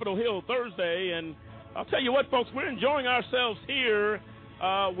on Capitol Hill Thursday. And I'll tell you what, folks, we're enjoying ourselves here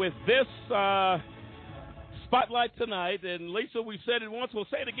with this Spotlight tonight. And Lisa, we've said it once, we'll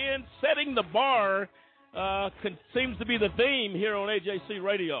say it again. Setting the bar seems to be the theme here on AJC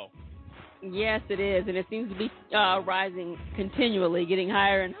Radio. Yes, it is. And it seems to be rising continually, getting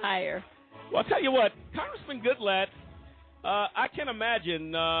higher and higher. Well, I'll tell you what, Congressman Goodlatte, I can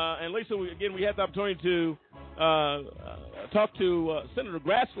imagine, and Lisa, we had the opportunity to talk to Senator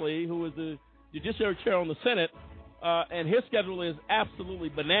Grassley, who is the Judiciary Chair on the Senate, and his schedule is absolutely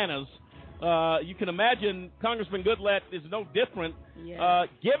bananas. You can imagine Congressman Goodlatte is no different. Yeah.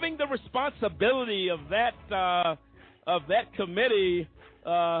 Giving the responsibility of that committee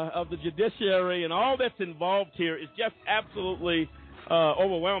of the Judiciary and all that's involved here is just absolutely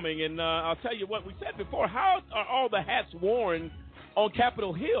overwhelming. And I'll tell you what, we said before, how are all the hats worn on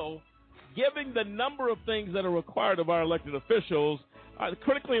Capitol Hill, given the number of things that are required of our elected officials?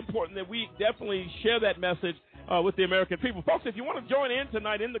 Critically important that we definitely share that message with the American people. Folks, if you want to join in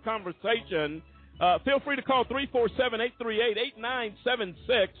tonight in the conversation, feel free to call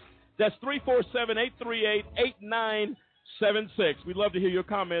 347-838-8976. That's 347-838-8976. We'd love to hear your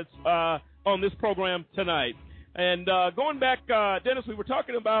comments on this program tonight. And going back, Dennis, we were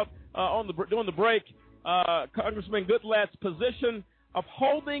talking about during the break, Congressman Goodlatte's position of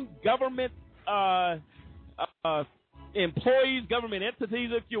holding government employees, government entities,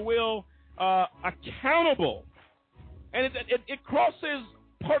 if you will, accountable. And it crosses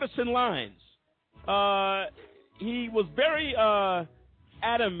partisan lines. He was very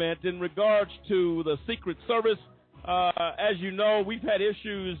adamant in regards to the Secret Service. As you know, we've had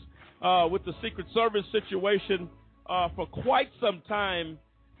issues with the Secret Service situation for quite some time.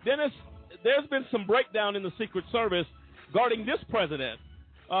 Dennis, there's been some breakdown in the Secret Service guarding this president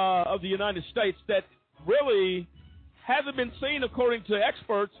of the United States that really hasn't been seen, according to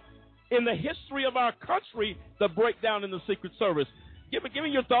experts, in the history of our country, the breakdown in the Secret Service. Give me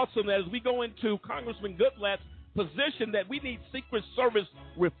your thoughts on that as we go into Congressman Goodlatte's position that we need Secret Service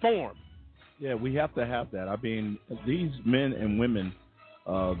reform. Yeah, we have to have that. I mean, these men and women,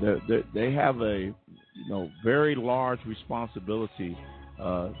 they have a very large responsibility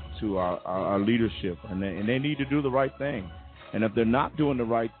to our leadership, and they need to do the right thing. And if they're not doing the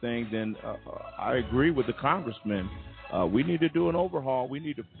right thing, then I agree with the congressman. We need to do an overhaul. We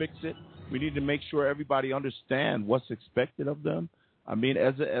need to fix it. We need to make sure everybody understands what's expected of them. I mean,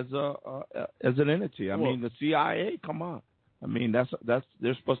 as an entity. I mean, the CIA. Come on. I mean, that's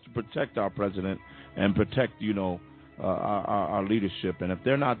they're supposed to protect our president and protect, our leadership. And if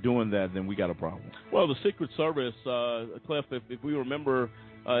they're not doing that, then we got a problem. Well, the Secret Service, Cliff, if we remember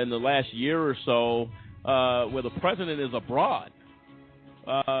in the last year or so, where the president is abroad,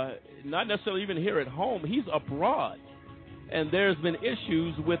 not necessarily even here at home, he's abroad. And there's been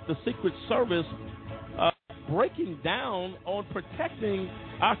issues with the Secret Service breaking down on protecting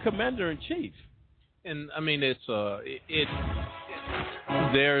our commander-in-chief. And, I mean,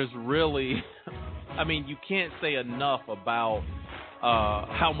 there's really, I mean, you can't say enough about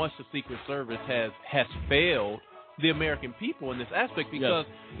how much the Secret Service has failed the American people in this aspect, because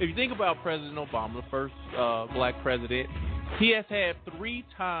if you think about President Obama, the first black president, he has had 3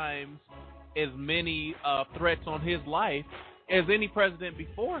 times as many threats on his life as any president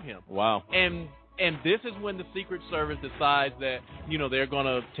before him. Wow. And this is when the Secret Service decides that, they're going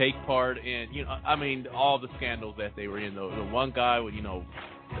to take part in, all the scandals that they were in. The one guy with,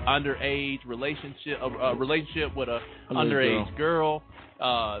 underage relationship with a underage girl,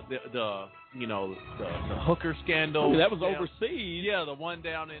 the hooker scandal. I mean, that was overseas. Yeah, the one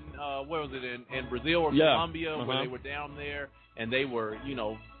down in, where was it, in Brazil or Colombia, where they were down there and they were,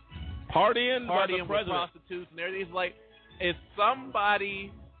 partying with prostitutes and everything. It's like, is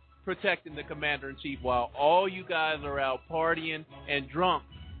somebody protecting the commander-in-chief while all you guys are out partying and drunk?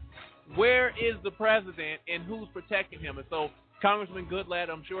 Where is the president and who's protecting him? And so Congressman Goodlatte,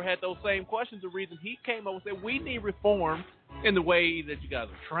 I'm sure, had those same questions. The reason he came up and said, we need reform in the way that you guys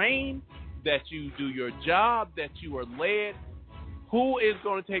are trained, that you do your job, that you are led. Who is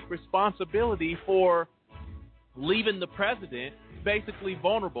going to take responsibility for leaving the president basically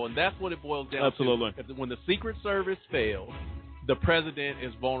vulnerable? And that's what it boils down to. Absolutely. When the Secret Service fails, the president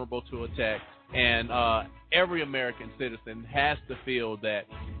is vulnerable to attack, and every American citizen has to feel that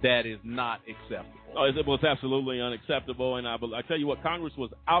is not acceptable. Well, it's absolutely unacceptable, and I tell you what, Congress was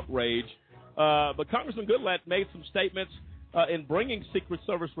outraged. But Congressman Goodlatte made some statements in bringing Secret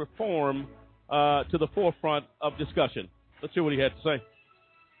Service reform to the forefront of discussion. Let's hear what he had to say.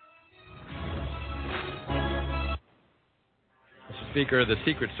 Mr. Speaker, the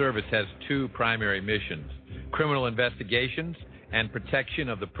Secret Service has 2 primary missions: criminal investigations and protection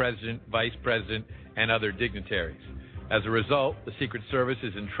of the President, Vice President, and other dignitaries. As a result, the Secret Service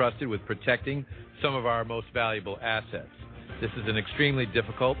is entrusted with protecting some of our most valuable assets. This is an extremely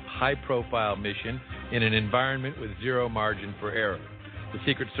difficult, high-profile mission in an environment with zero margin for error. The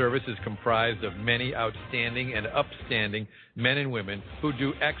Secret Service is comprised of many outstanding and upstanding men and women who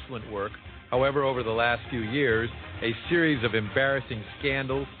do excellent work. However, over the last few years, a series of embarrassing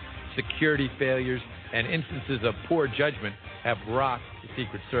scandals, security failures, and instances of poor judgment have rocked the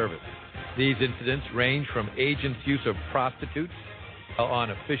Secret Service. These incidents range from agents' use of prostitutes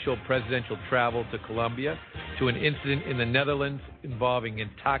on official presidential travel to Colombia, to an incident in the Netherlands involving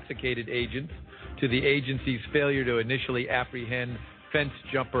intoxicated agents, to the agency's failure to initially apprehend fence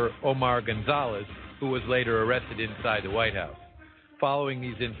jumper Omar Gonzalez, who was later arrested inside the White House. Following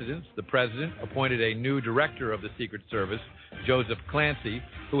these incidents, the president appointed a new director of the Secret Service, Joseph Clancy,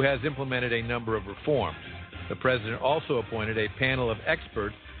 who has implemented a number of reforms. The president also appointed a panel of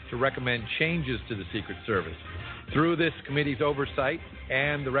experts to recommend changes to the Secret Service. Through this committee's oversight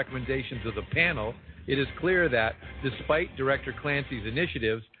and the recommendations of the panel, it is clear that, despite Director Clancy's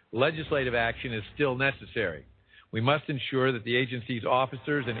initiatives, legislative action is still necessary. We must ensure that the agency's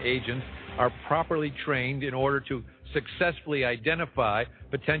officers and agents are properly trained in order to successfully identify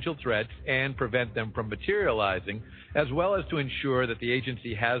potential threats and prevent them from materializing, as well as to ensure that the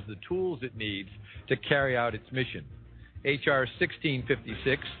agency has the tools it needs to carry out its mission. H.R.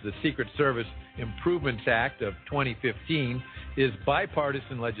 1656, the Secret Service Improvements Act of 2015, is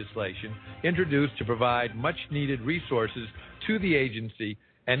bipartisan legislation introduced to provide much-needed resources to the agency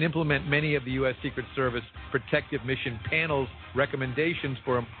and implement many of the U.S. Secret Service Protective Mission Panel's recommendations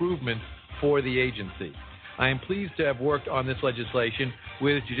for improvements for the agency. I am pleased to have worked on this legislation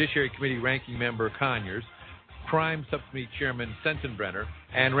with Judiciary Committee Ranking Member Conyers, Crime Subcommittee Chairman Sensenbrenner,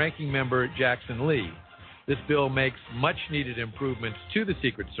 and Ranking Member Jackson Lee. This bill makes much-needed improvements to the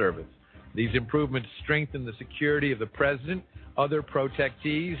Secret Service. These improvements strengthen the security of the President, other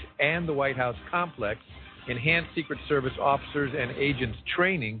protectees, and the White House complex, enhance Secret Service officers and agents'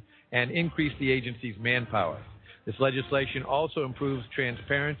 training, and increase the agency's manpower. This legislation also improves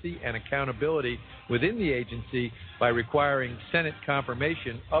transparency and accountability within the agency by requiring Senate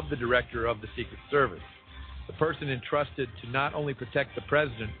confirmation of the Director of the Secret Service. the person entrusted to not only protect the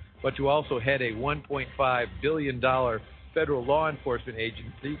president, but to also head a $1.5 billion federal law enforcement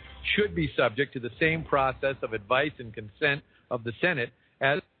agency, should be subject to the same process of advice and consent of the Senate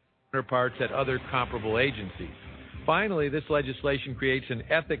as counterparts at other comparable agencies. Finally, this legislation creates an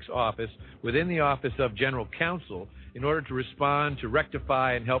ethics office within the Office of General Counsel in order to respond, to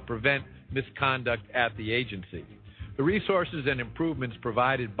rectify, and help prevent misconduct at the agency. The resources and improvements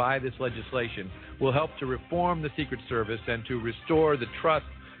provided by this legislation will help to reform the Secret Service and to restore the trust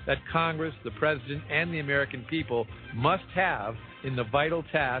that Congress, the President, and the American people must have in the vital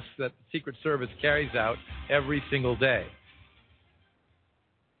tasks that the Secret Service carries out every single day.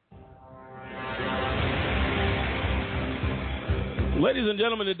 Ladies and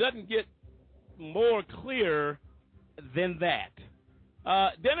gentlemen, it doesn't get more clear than that.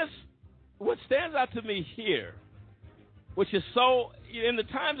 Dennis, what stands out to me here, which is so, in the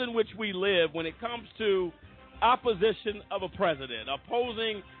times in which we live, when it comes to opposition of a president,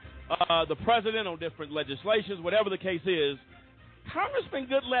 opposing the president on different legislations, whatever the case is, Congressman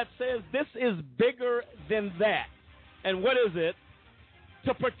Goodlatte says this is bigger than that. And what is it?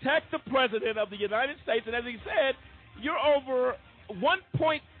 To protect the president of the United States, and as he said, you're over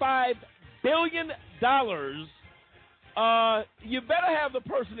 $1.5 billion. You better have the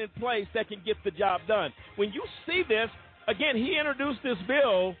person in place that can get the job done. When you see this, again, he introduced this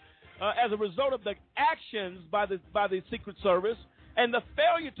bill as a result of the actions by the Secret Service and the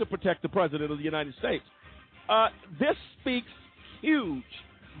failure to protect the president of the United States. This speaks huge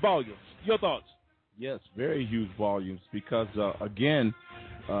volumes. Your thoughts? Yes, very huge volumes because, again,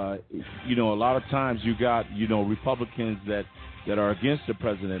 a lot of times you got, Republicans that are against the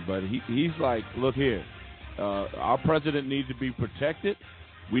president, but he's like, look here, our president needs to be protected.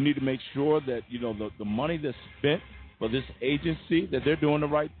 We need to make sure that, the money that's spent for this agency, that they're doing the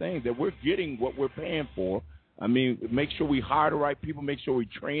right thing, that we're getting what we're paying for. I mean, make sure we hire the right people, make sure we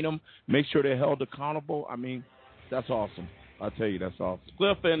train them, make sure they're held accountable. I mean, that's awesome. I'll tell you, that's awesome.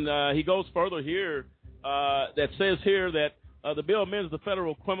 Cliff, and he goes further here that says here that the bill amends the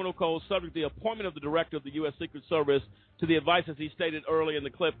federal criminal code subject to the appointment of the director of the U.S. Secret Service to the advice, as he stated earlier in the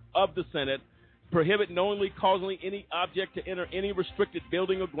clip, of the Senate, prohibit knowingly causing any object to enter any restricted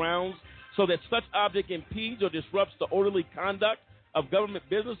building or grounds so that such object impedes or disrupts the orderly conduct of government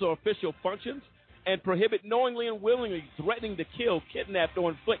business or official functions, and prohibit knowingly and willingly threatening to kill, kidnap, or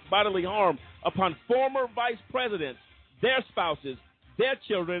inflict bodily harm upon former vice presidents, their spouses, their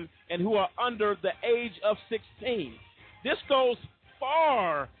children, and who are under the age of 16. This goes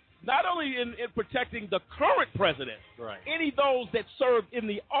far, not only in protecting the current president, right, any of those that served in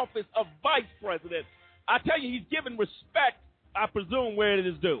the office of vice president. I tell you, he's given respect, I presume, where it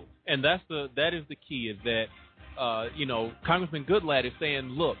is due. And that is the key, is that, Congressman Goodlatte is saying,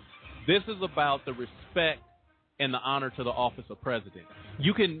 look, this is about the respect and the honor to the office of president.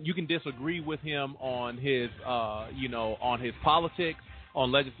 You can disagree with him on his, on his politics,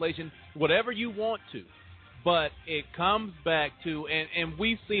 on legislation, whatever you want to. But it comes back to, and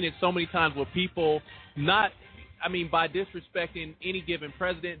we've seen it so many times where people by disrespecting any given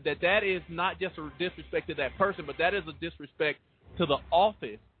president, that is not just a disrespect to that person, but that is a disrespect to the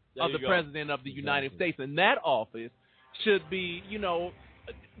office of the president of the United States. And that office should be,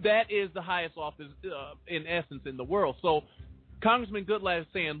 that is the highest office in essence in the world. So Congressman Goodlatte is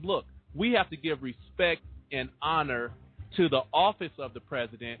saying, look, we have to give respect and honor to the office of the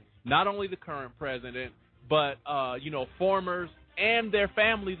president, not only the current president, but, formers and their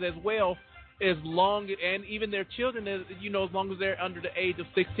families as well, and even their children, as long as they're under the age of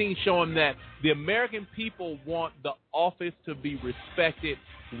 16, showing that the American people want the office to be respected,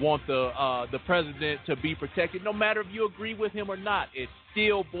 want the president to be protected, no matter if you agree with him or not. It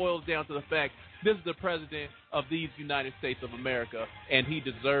still boils down to the fact this is the president of these United States of America, and he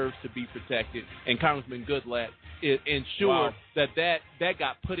deserves to be protected. And Congressman Goodlatte ensured that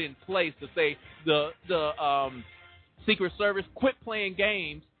got put in place to say the Secret Service quit playing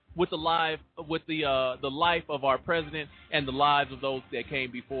games with the life of our president and the lives of those that came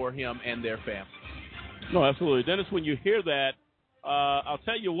before him and their families. No, absolutely. Dennis, when you hear that, I'll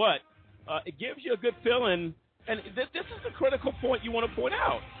tell you what, it gives you a good feeling, and this is the critical point you want to point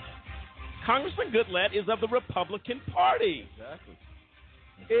out. Congressman Goodlatte is of the Republican Party.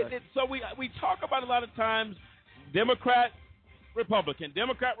 Exactly. So we talk about a lot of times Democrat, Republican.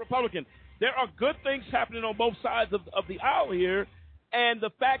 There are good things happening on both sides of the aisle here, and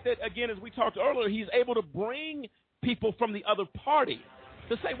the fact that, again, as we talked earlier, he's able to bring people from the other party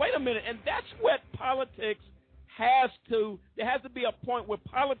to say, wait a minute, and that's what politics there has to be a point where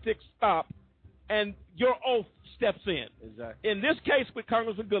politics stop and your oath steps in. Exactly. In this case with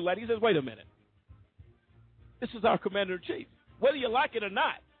Congressman Goodlatte, he says, wait a minute. This is our commander-in-chief. Whether you like it or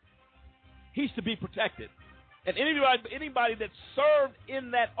not, he's to be protected. And anybody that served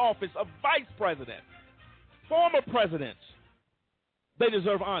in that office of vice president, former presidents, they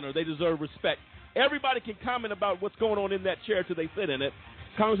deserve honor. They deserve respect. Everybody can comment about what's going on in that chair till they sit in it.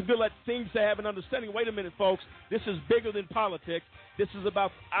 Congressman Goodlatte seems to have an understanding. Wait a minute, folks. This is bigger than politics. This is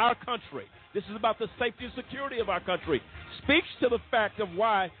about our country. This is about the safety and security of our country. Speaks to the fact of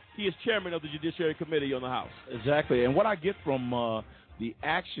why he is chairman of the Judiciary Committee on the House. Exactly. And what I get from the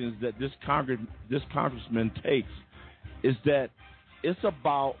actions that this congressman takes is that it's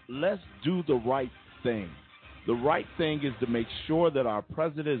about let's do the right thing. The right thing is to make sure that our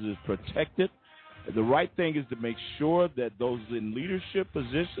president is protected. The right thing is to make sure that those in leadership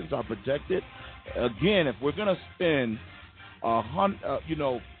positions are protected. Again, if we're going to spend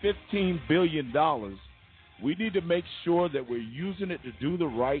 $15 billion, we need to make sure that we're using it to do the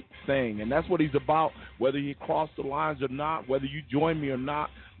right thing. And that's what he's about, whether he crossed the lines or not, whether you join me or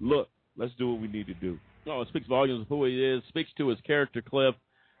not. Look, let's do what we need to do. No, it speaks volumes of who he is, speaks to his character, Cliff,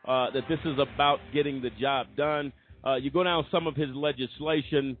 that this is about getting the job done. You go down some of his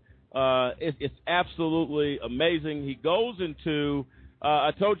legislation, it's absolutely amazing. He goes into, I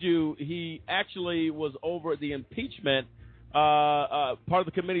told you, he actually was over the impeachment, part of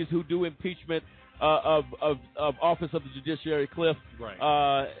the committees who do impeachment of office of the judiciary, Cliff. Right.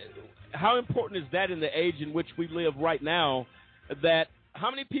 How important is that in the age in which we live right now, that how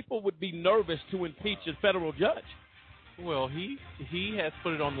many people would be nervous to impeach a federal judge? Well, he has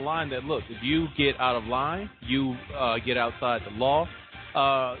put it on the line that, look, if you get out of line, you get outside the law,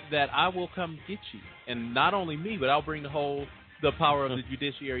 that I will come get you. And not only me, but I'll bring the power of the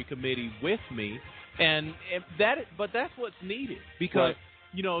Judiciary Committee with me. But that's what's needed because,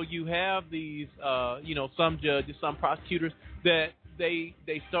 you have these, some judges, some prosecutors that they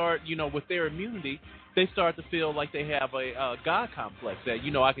start, with their immunity, they start to feel like they have a God complex that,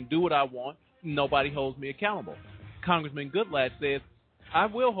 I can do what I want. Nobody holds me accountable. Congressman Goodlatte says, I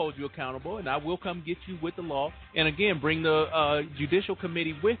will hold you accountable, and I will come get you with the law. And again, bring the Judicial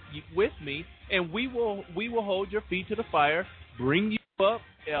Committee with me, and we will hold your feet to the fire, bring you up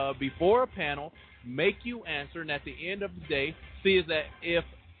before a panel, make you answer, and at the end of the day, see is that if,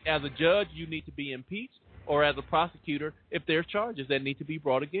 as a judge, you need to be impeached, or as a prosecutor, if there's charges that need to be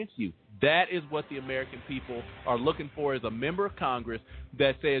brought against you. That is what the American people are looking for as a member of Congress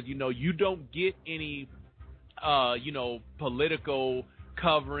that says, you don't get any political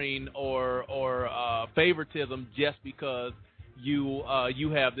covering or favoritism just because you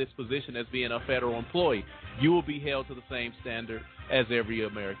have this position as being a federal employee. You will be held to the same standard as every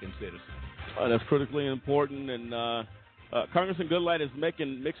American citizen. That's critically important, and Congressman Goodlatte is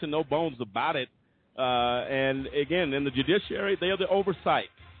mixing no bones about it. And again, in the judiciary, they are the oversight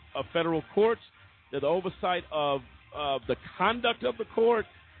of federal courts. They're the oversight of the conduct of the court.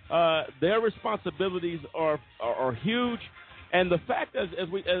 Their responsibilities are huge, and the fact, as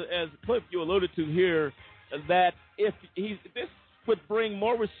Cliff, you alluded to here, that this would bring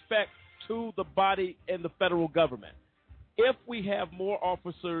more respect to the body and the federal government if we have more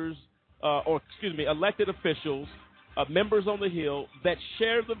officers, elected officials, members on the Hill that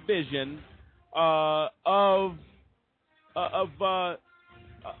share the vision of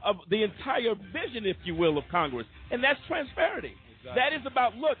the entire vision, if you will, of Congress, and that's transparency. Exactly. That is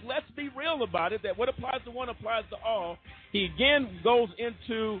about, look, let's be real about it, that what applies to one applies to all. He again goes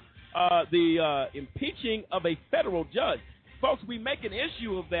into the impeaching of a federal judge. Folks, we make an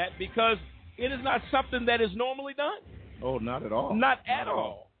issue of that because it is not something that is normally done. Oh, not at all. Not at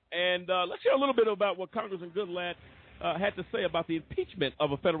all. And let's hear a little bit about what Congressman Goodlatte had to say about the impeachment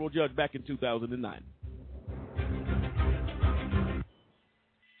of a federal judge back in 2009.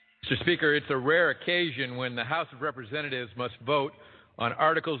 Mr. Speaker, it's a rare occasion when the House of Representatives must vote on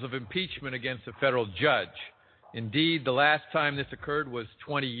articles of impeachment against a federal judge. Indeed, the last time this occurred was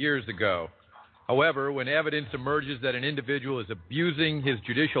 20 years ago. However, when evidence emerges that an individual is abusing his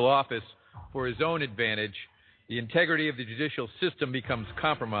judicial office for his own advantage, the integrity of the judicial system becomes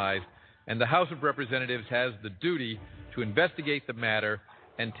compromised, and the House of Representatives has the duty to investigate the matter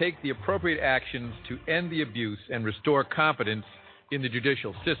and take the appropriate actions to end the abuse and restore confidence in the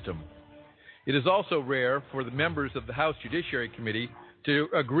judicial system. It is also rare for the members of the House Judiciary Committee to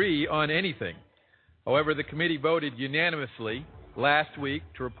agree on anything. However, the committee voted unanimously last week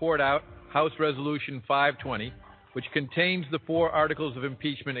to report out House Resolution 520, which contains the 4 articles of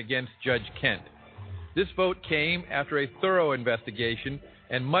impeachment against Judge Kent. This vote came after a thorough investigation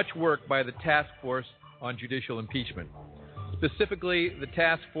and much work by the Task Force on Judicial Impeachment. Specifically, the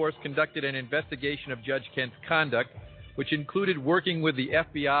task force conducted an investigation of Judge Kent's conduct, which included working with the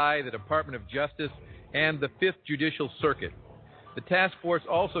FBI, the Department of Justice, and the 5th Judicial Circuit. The task force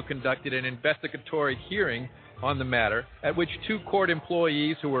also conducted an investigatory hearing on the matter, at which 2 court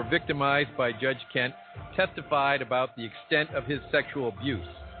employees who were victimized by Judge Kent testified about the extent of his sexual abuse.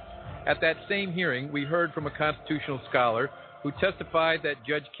 At that same hearing, we heard from a constitutional scholar who testified that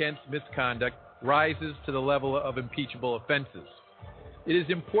Judge Kent's misconduct rises to the level of impeachable offenses. It is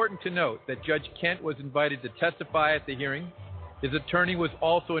important to note that Judge Kent was invited to testify at the hearing. His attorney was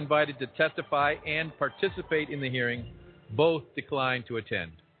also invited to testify and participate in the hearing. Both declined to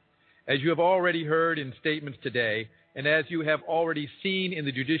attend. As you have already heard in statements today, and as you have already seen in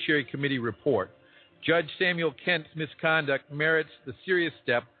the Judiciary Committee report, Judge Samuel Kent's misconduct merits the serious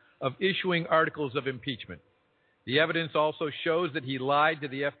step of issuing articles of impeachment. The evidence also shows that he lied to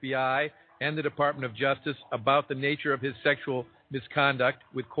the FBI and the Department of Justice about the nature of his sexual misconduct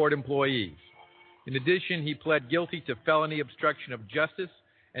with court employees. In addition, he pled guilty to felony obstruction of justice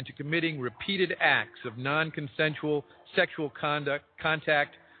and to committing repeated acts of non-consensual sexual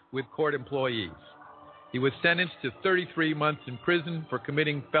contact with court employees. He was sentenced to 33 months in prison for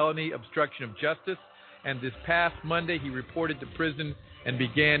committing felony obstruction of justice, and this past Monday he reported to prison and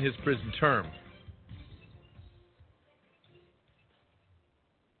began his prison term.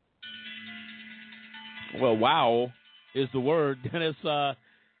 Well, wow is the word, Dennis.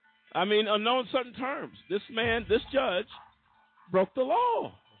 Unknown certain terms. This judge broke the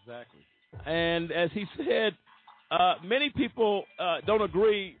law. Exactly. And as he said, many people don't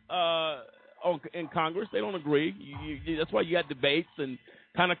agree in Congress. They don't agree. That's why you got debates and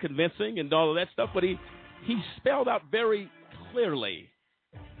kind of convincing and all of that stuff. But he spelled out very clearly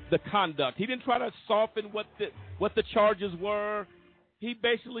the conduct. He didn't try to soften what the charges were. He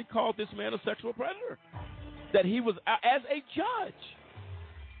basically called this man a sexual predator. That he was, as a judge.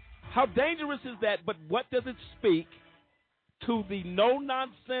 How dangerous is that? But what does it speak to the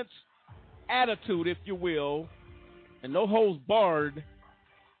no-nonsense attitude, if you will, and no holds barred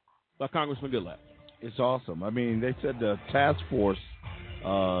by Congressman Goodlatte? It's awesome. They said the task force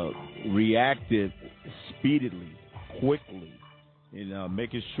reacted speedily, quickly, in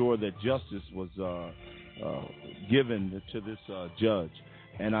making sure that justice was given to this judge.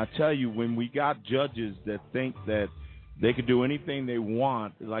 And I tell you, when we got judges that think that they could do anything they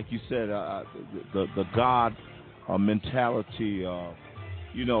want, like you said, the God mentality,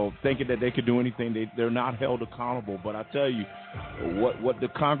 thinking that they could do anything, they're not held accountable. But I tell you, what the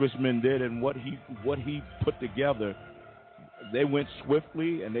congressman did and what he put together, they went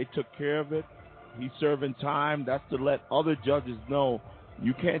swiftly and they took care of it. He's serving time. That's to let other judges know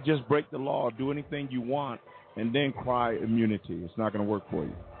you can't just break the law or do anything you want and then cry immunity. It's not going to work for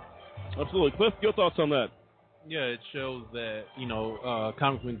you. Absolutely. Cliff, your thoughts on that? Yeah, it shows that,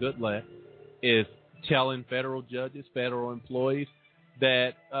 Congressman Goodlatte is telling federal judges, federal employees,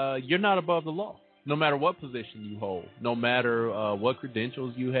 that you're not above the law, no matter what position you hold, no matter what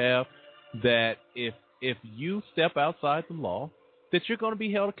credentials you have, that if you step outside the law, that you're going to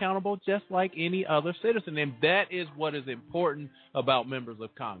be held accountable just like any other citizen. And that is what is important about members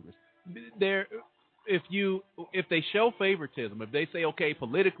of Congress. If they show favoritism, if they say, okay,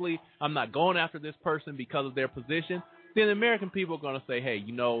 politically, I'm not going after this person because of their position, then the American people are going to say, hey,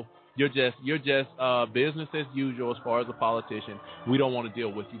 you're just business as usual as far as a politician. We don't want to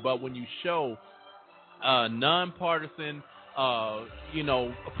deal with you. But when you show a nonpartisan,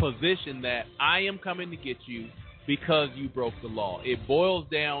 position that I am coming to get you because you broke the law, it boils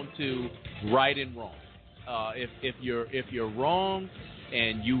down to right and wrong. If you're wrong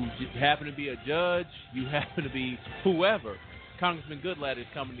and you happen to be a judge, you happen to be whoever, Congressman Goodlatte is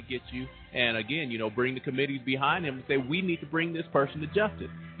coming to get you. And again, bring the committees behind him and say, we need to bring this person to justice,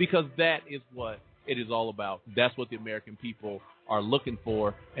 because that is what it is all about. That's what the American people are looking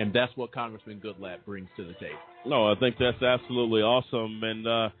for, and that's what Congressman Goodlatte brings to the table. No, I think that's absolutely awesome. And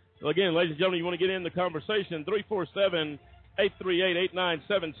again, ladies and gentlemen, you want to get in the conversation,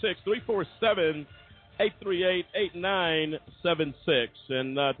 347-838-8976, 347-838-8976.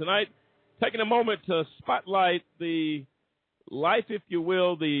 And tonight, taking a moment to spotlight the life, if you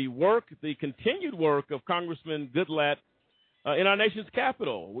will, the continued work of Congressman Goodlatte in our nation's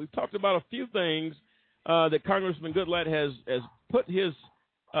capital. We've talked about a few things that Congressman Goodlatte has put his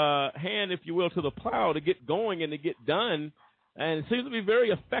hand, if you will, to the plow to get going and to get done, and it seems to be very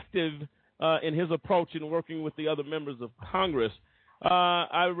effective in his approach in working with the other members of Congress.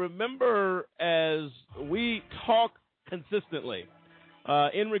 I remember as we talk consistently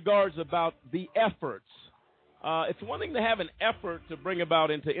in regards about the efforts. It's one thing to have an effort to bring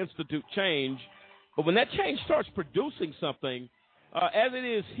about and to institute change, but when that change starts producing something, as it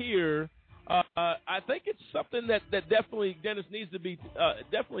is here, I think it's something that definitely, Dennis, needs to be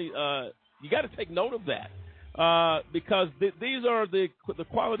You got to take note of that because these are the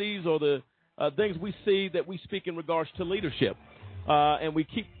qualities or the things we see that we speak in regards to leadership. And we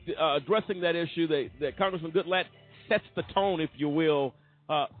keep addressing that issue that Congressman Goodlatte sets the tone, if you will,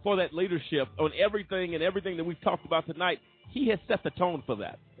 for that leadership on everything that we've talked about tonight. He has set the tone for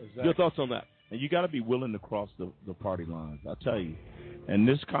that. Exactly. Your thoughts on that? And you got to be willing to cross the party lines. I tell you. And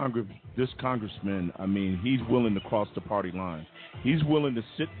this congressman, I mean, he's willing to cross the party lines. He's willing to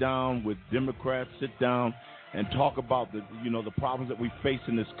sit down with Democrats, sit down and talk about the problems that we face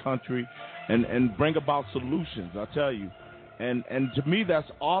in this country, and bring about solutions. I tell you. And to me, that's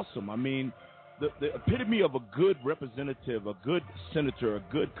awesome. I mean, the epitome of a good representative, a good senator, a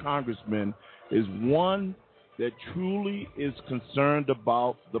good congressman is one that truly is concerned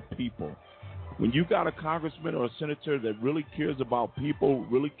about the people. When you got a congressman or a senator that really cares about people,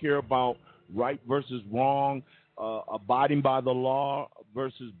 really care about right versus wrong, abiding by the law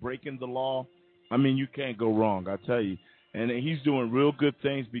versus breaking the law, I mean, you can't go wrong, I tell you. And he's doing real good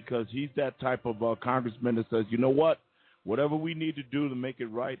things because he's that type of congressman that says, you know what? Whatever we need to do to make it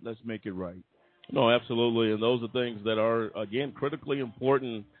right, let's make it right. No, absolutely. And those are things that are, again, critically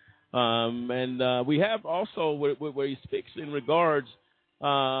important. And we have also where he speaks in regards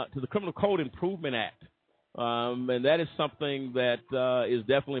to the Criminal Code Improvement Act. And that is something that is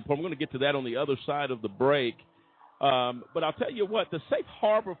definitely important. We're going to get to that on the other side of the break. But I'll tell you what, the Safe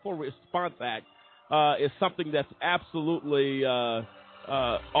Harbor for Response Act is something that's absolutely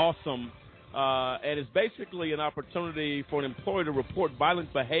awesome. And it's basically an opportunity for an employer to report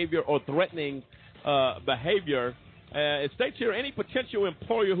violent behavior or threatening behavior. It states here, any potential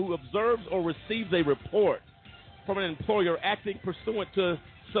employer who observes or receives a report from an employer acting pursuant to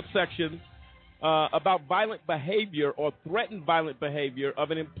subsection about violent behavior or threatened violent behavior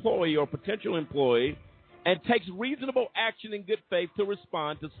of an employee or potential employee and takes reasonable action in good faith to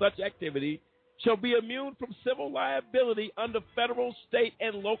respond to such activity shall be immune from civil liability under federal, state,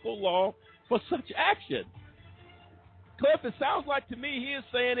 and local law for such action. Cliff, it sounds like to me he is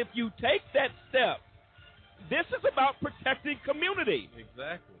saying if you take that step, this is about protecting community.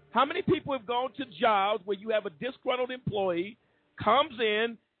 Exactly. How many people have gone to jobs where you have a disgruntled employee, comes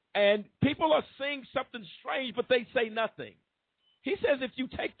in, and people are seeing something strange, but they say nothing? He says if you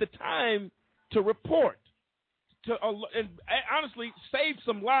take the time to report, and honestly save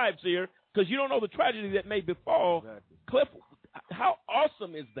some lives here, because you don't know the tragedy that may befall. Exactly. Cliff, how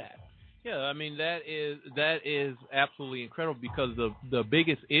awesome is that? Yeah, I mean, that is absolutely incredible because the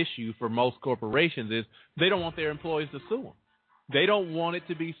biggest issue for most corporations is they don't want their employees to sue them. They don't want it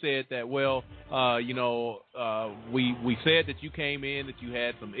to be said that, well, we said that you came in, that you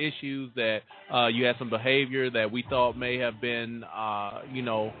had some issues, that you had some behavior that we thought may have been, a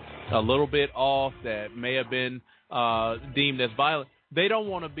little bit off, that may have been deemed as violent. They don't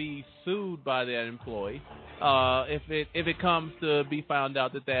want to be sued by that employee if it comes to be found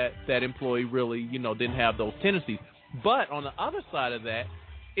out that employee really, didn't have those tendencies. But on the other side of that,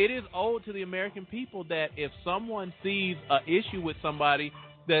 it is owed to the American people that if someone sees an issue with somebody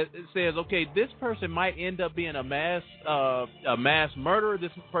that says, okay, this person might end up being a mass murderer,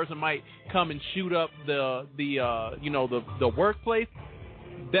 this person might come and shoot up the workplace,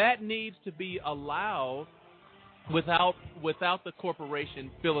 that needs to be allowed without the corporation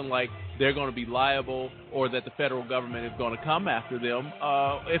feeling like they're going to be liable or that the federal government is going to come after them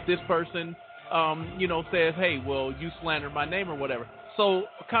if this person, says, hey, well, you slandered my name or whatever. So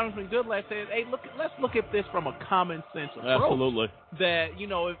Congressman Goodlatte says, hey, let's look at this from a common sense approach. Absolutely. That,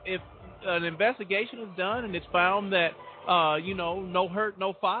 if an investigation is done and it's found that, no hurt,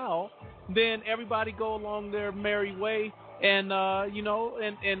 no foul, then everybody go along their merry way and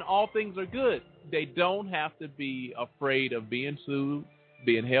all things are good. They don't have to be afraid of being sued,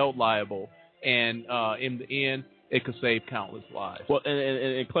 being held liable, and in the end, it could save countless lives. Well,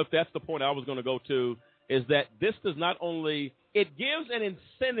 and Cliff, that's the point I was going to go to, is that this does not only – it gives an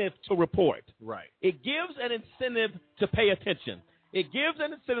incentive to report. Right. It gives an incentive to pay attention. It gives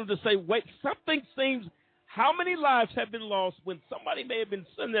an incentive to say, wait, something seems – how many lives have been lost when somebody may have been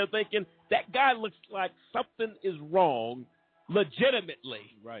sitting there thinking, that guy looks like something is wrong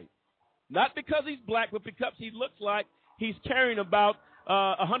legitimately. Right. Not because he's black, but because he looks like he's carrying about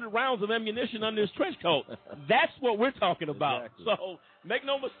 100 rounds of ammunition under his trench coat. That's what we're talking about. Exactly. So make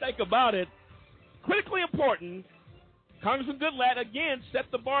no mistake about it. Critically important. Congressman Goodlatte, again, set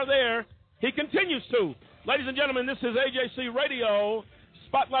the bar there. He continues to. Ladies and gentlemen, this is AJC Radio.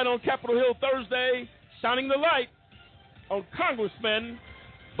 Spotlight on Capitol Hill Thursday. Shining the light on Congressman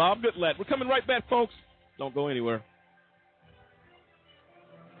Bob Goodlatte. We're coming right back, folks. Don't go anywhere.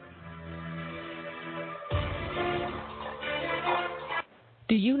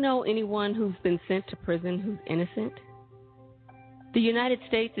 Do you know anyone who's been sent to prison who's innocent? The United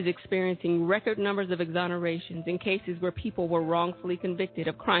States is experiencing record numbers of exonerations in cases where people were wrongfully convicted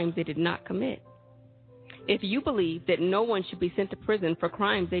of crimes they did not commit. If you believe that no one should be sent to prison for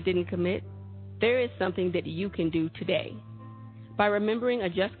crimes they didn't commit, there is something that you can do today. By remembering a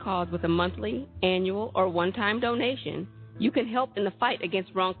just cause with a monthly, annual, or one-time donation, you can help in the fight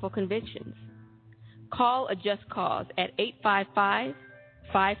against wrongful convictions. Call a just cause at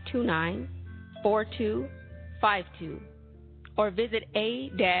 855-529-4252 or visit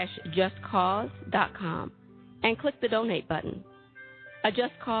a-justcause.com and click the donate button. A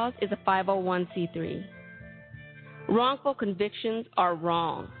Just Cause is a 501c3. Wrongful convictions are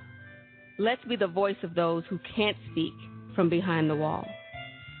wrong. Let's be the voice of those who can't speak from behind the wall.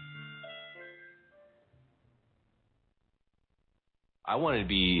 I wanted to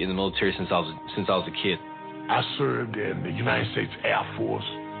be in the military since I was a kid. I served in the United States Air Force.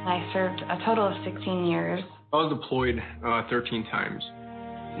 I served a total of 16 years. I was deployed 13 times.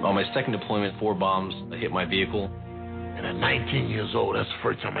 On my second deployment, 4 bombs hit my vehicle. And at 19 years old, that's the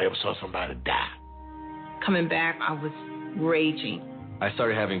first time I ever saw somebody die. Coming back, I was raging. I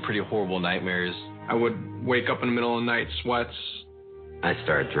started having pretty horrible nightmares. I would wake up in the middle of the night, sweats. I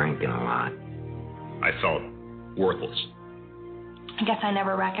started drinking a lot. I felt worthless. I guess I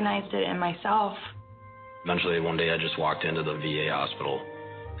never recognized it in myself. Eventually, one day, I just walked into the VA hospital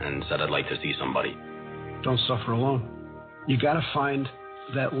and said I'd like to see somebody. Don't suffer alone. You got to find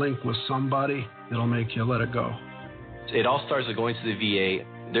that link with somebody that'll make you let it go. It all starts with going to the VA.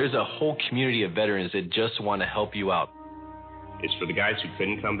 There's a whole community of veterans that just want to help you out. It's for the guys who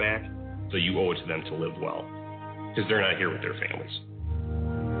couldn't come back, so you owe it to them to live well, because they're not here with their families.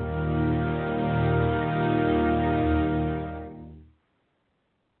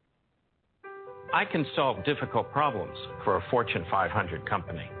 I can solve difficult problems for a Fortune 500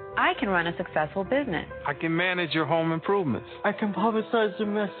 company. I can run a successful business. I can manage your home improvements. I can publicize your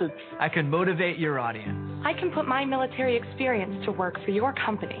message. I can motivate your audience. I can put my military experience to work for your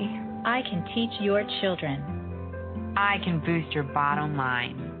company. I can teach your children. I can boost your bottom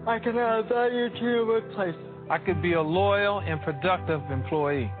line. I can add value to your workplace. I could be a loyal and productive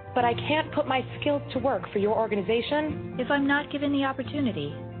employee. But I can't put my skills to work for your organization if I'm not given the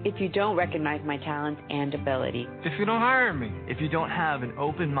opportunity. If you don't recognize my talents and ability. If you don't hire me. If you don't have an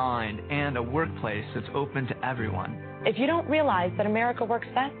open mind and a workplace that's open to everyone. If you don't realize that America works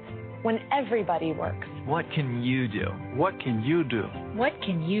best when everybody works. What can you do? What can you do? What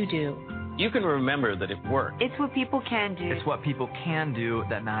can you do? You can remember that it worked. It's what people can do. It's what people can do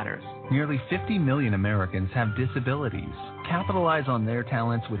that matters. Nearly 50 million Americans have disabilities. Capitalize on their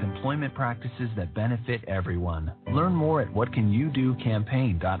talents with employment practices that benefit everyone. Learn more at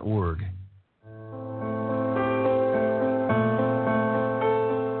whatcanyoudocampaign.org.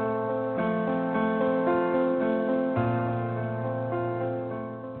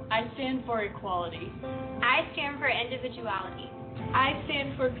 I stand for equality. I stand for individuality. I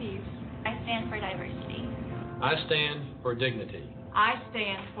stand for peace. I stand for diversity. I stand for dignity. I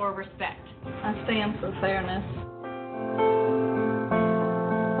stand for respect. I stand for fairness.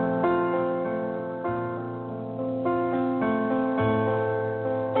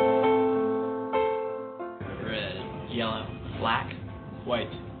 Red, yellow, black,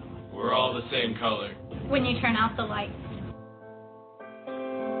 white. We're all the same color. When you turn out the lights.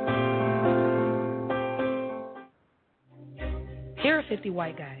 Here are 50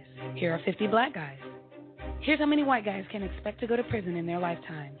 white guys. Here are 50 black guys. Here's how many white guys can expect to go to prison in their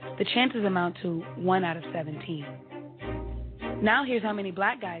lifetime. The chances amount to 1 out of 17. Now here's how many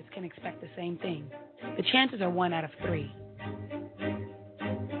black guys can expect the same thing. The chances are 1 out of 3.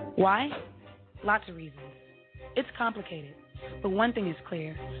 Why? Lots of reasons. It's complicated, but one thing is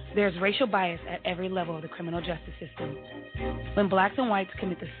clear. There's racial bias at every level of the criminal justice system. When blacks and whites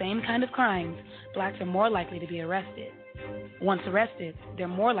commit the same kind of crimes, blacks are more likely to be arrested. Once arrested, they're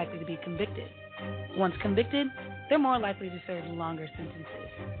more likely to be convicted. Once convicted, they're more likely to serve longer sentences.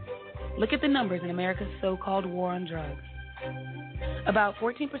 Look at the numbers in America's so-called war on drugs. About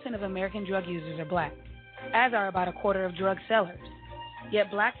 14% of American drug users are black, as are about a quarter of drug sellers. Yet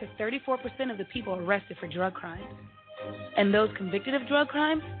blacks are 34% of the people arrested for drug crimes. And those convicted of drug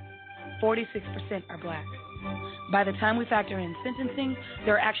crimes, 46% are black. By the time we factor in sentencing,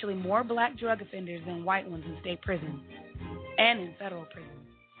 there are actually more black drug offenders than white ones in state prisons and in federal prisons.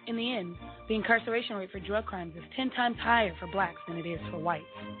 In the end, the incarceration rate for drug crimes is 10 times higher for blacks than it is for whites.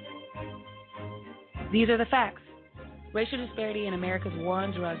 These are the facts. Racial disparity in America's war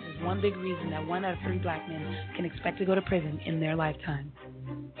on drugs is one big reason that 1 out of 3 black men can expect to go to prison in their lifetime.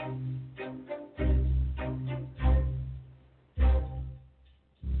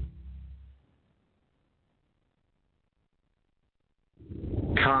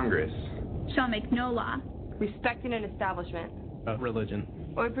 Congress shall make no law respecting an establishment of religion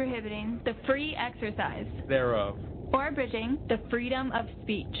or prohibiting the free exercise thereof or abridging the freedom of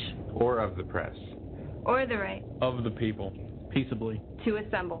speech or of the press or the right of the people peaceably to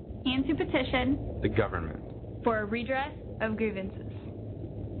assemble and to petition the government for a redress of grievances.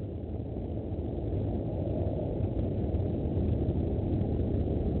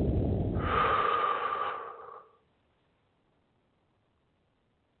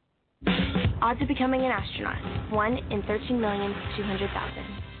 Odds of becoming an astronaut, 1 in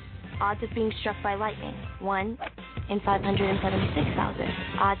 13,200,000. Odds of being struck by lightning, 1 in 576,000.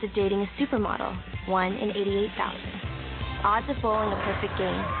 Odds of dating a supermodel, 1 in 88,000. Odds of bowling a perfect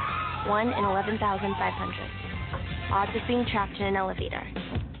game, 1 in 11,500. Odds of being trapped in an elevator,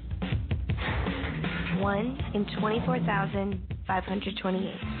 1 in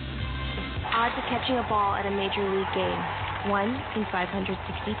 24,528. Odds of catching a ball at a major league game, 1 in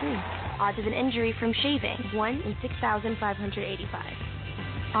 563. Odds of an injury from shaving, 1 in 6,585.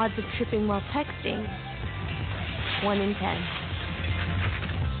 Odds of tripping while texting, 1 in 10.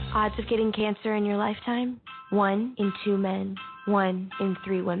 Odds of getting cancer in your lifetime, 1 in 2 men, 1 in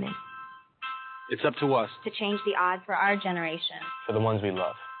 3 women. It's up to us To change the odds for our generation. For the ones we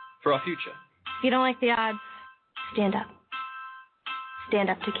love. for our future. If you don't like the odds, Stand up. Stand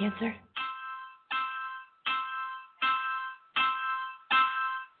up to cancer.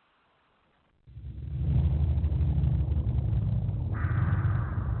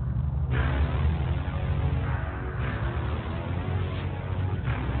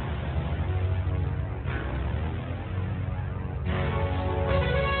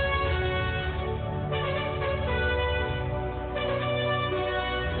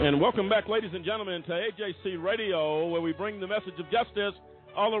 And welcome back, ladies and gentlemen, to AJC Radio, where we bring the message of justice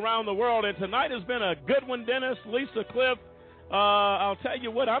all around the world. And tonight has been a good one, Dennis, Lisa, Cliff. I'll tell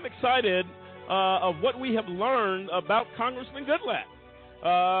you what, I'm excited of what we have learned about Congressman Goodlatte,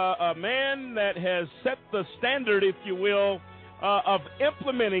 a man that has set the standard, if you will, of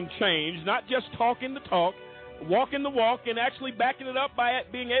implementing change, not just talking the talk, walking the walk, and actually backing it up by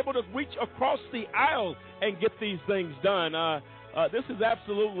being able to reach across the aisle and get these things done. This is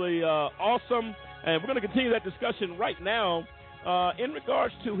absolutely awesome, and we're going to continue that discussion right now in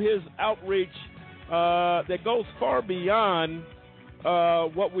regards to his outreach that goes far beyond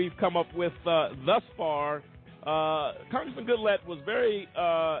what we've come up with thus far. Congressman Goodlatte was very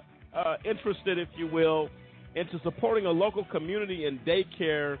interested, if you will, into supporting a local community and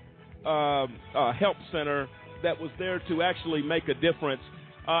daycare help center that was there to actually make a difference.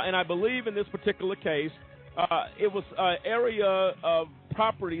 And I believe in this particular case, it was an area of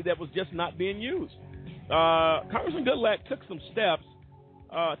property that was just not being used. Congressman Goodlatte took some steps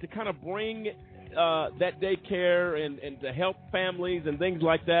to kind of bring that daycare and to help families and things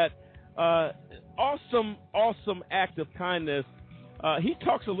like that. Awesome act of kindness. He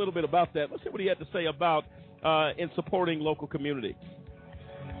talks a little bit about that. Let's see what he had to say about in supporting local community.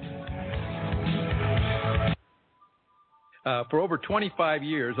 For over 25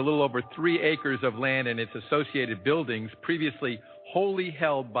 years, a little over 3 acres of land and its associated buildings, previously wholly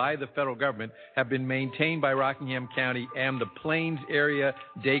held by the federal government, have been maintained by Rockingham County and the Plains Area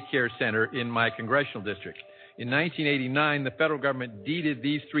Daycare Center in my congressional district. In 1989, the federal government deeded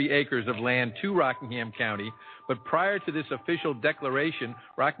these 3 acres of land to Rockingham County, but prior to this official declaration,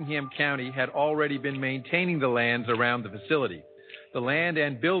 Rockingham County had already been maintaining the lands around the facility. The land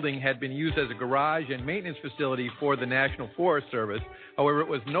and building had been used as a garage and maintenance facility for the National Forest Service. However, it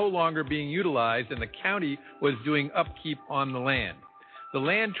was no longer being utilized, and the county was doing upkeep on the land. The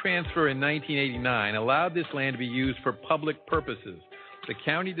land transfer in 1989 allowed this land to be used for public purposes. The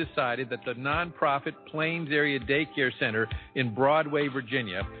county decided that the nonprofit Plains Area Daycare Center in Broadway,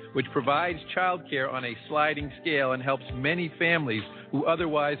 Virginia, which provides child care on a sliding scale and helps many families who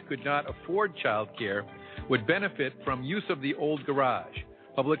otherwise could not afford child care, would benefit from use of the old garage.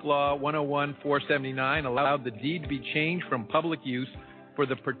 Public Law 101-479 allowed the deed to be changed from public use for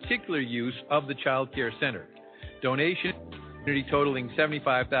the particular use of the child care center. Donation totaling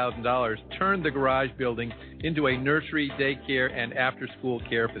 $75,000 turned the garage building into a nursery, daycare, and after-school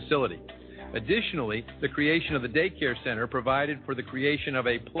care facility. Additionally, the creation of the daycare center provided for the creation of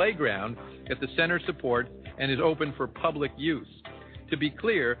a playground that the center supports and is open for public use. To be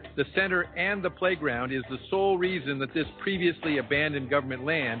clear, the center and the playground is the sole reason that this previously abandoned government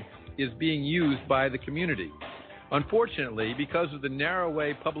land is being used by the community. Unfortunately, because of the narrow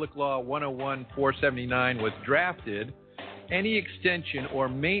way Public Law 101-479 was drafted, any extension or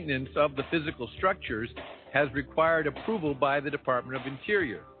maintenance of the physical structures has required approval by the Department of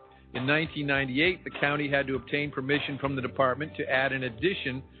Interior. In 1998, the county had to obtain permission from the department to add an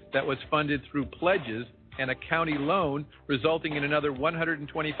addition that was funded through pledges and a county loan, resulting in another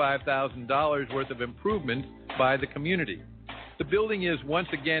 $125,000 worth of improvements by the community. The building is once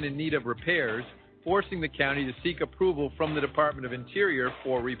again in need of repairs, forcing the county to seek approval from the Department of Interior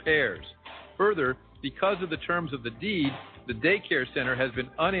for repairs. Further, because of the terms of the deed, the daycare center has been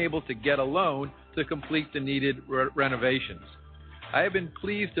unable to get a loan to complete the needed renovations. I have been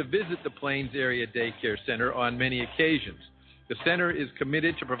pleased to visit the Plains Area Daycare Center on many occasions. The center is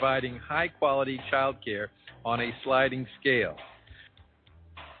committed to providing high-quality child care on a sliding scale.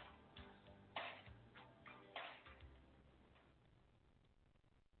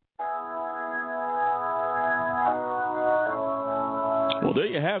 Well, there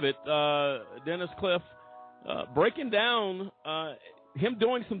you have it, Dennis Cliff, breaking down him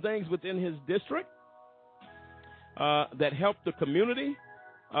doing some things within his district that helped the community,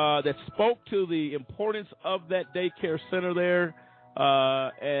 that spoke to the importance of that daycare center there,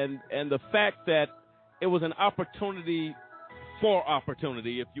 and the fact that it was an opportunity for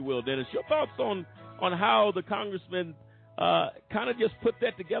opportunity, if you will. Dennis, your thoughts on how the congressman kind of just put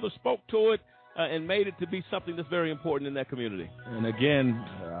that together, spoke to it, and made it to be something that's very important in that community. And again,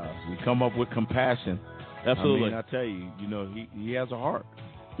 we come up with compassion. Absolutely. I tell you, he has a heart.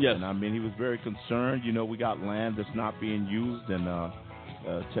 Yes. And he was very concerned. We got land that's not being used, and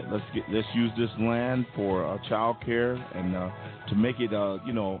let's use this land for child care and to make it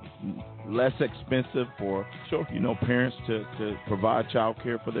less expensive for parents to provide child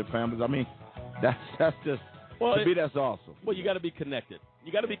care for their families. I mean, that's just to me, that's awesome. Well, you got to be connected.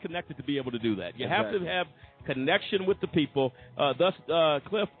 You got to be connected to be able to do that. You have to have connection with the people. Thus,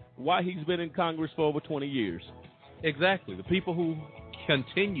 Cliff, why he's been in Congress for over 20 years. Exactly. The people who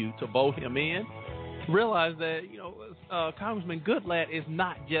continue to vote him in realize that, Congressman Goodlatte is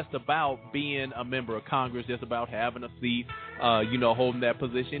not just about being a member of Congress, just about having a seat, holding that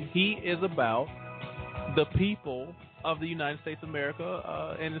position. He is about the people of the United States of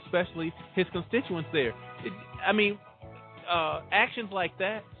America, and especially his constituents there. Actions like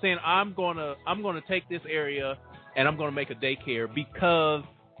that, saying I'm gonna take this area and I'm gonna make a daycare because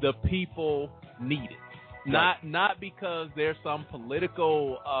the people need it. Not because there's some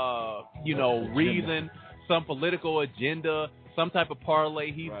political, reason, some political agenda, some type of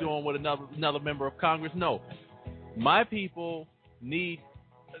parlay he's doing with another member of Congress. No, my people need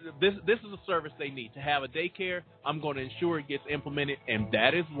this. This is a service they need to have a daycare. I'm going to ensure it gets implemented, and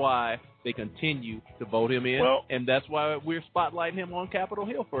that is why they continue to vote him in, and that's why we're spotlighting him on Capitol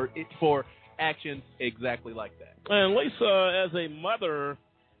Hill for actions exactly like that. And Lisa, as a mother,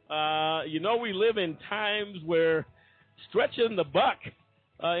 we live in times where stretching the buck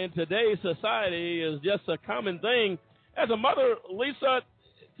in today's society is just a common thing. As a mother, Lisa,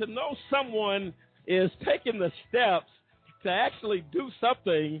 to know someone is taking the steps to actually do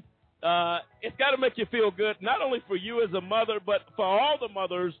something, it's got to make you feel good, not only for you as a mother, but for all the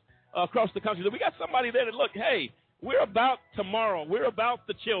mothers across the country. We got somebody there that, look, hey, we're about tomorrow. We're about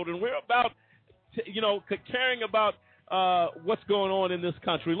the children. We're about, caring about what's going on in this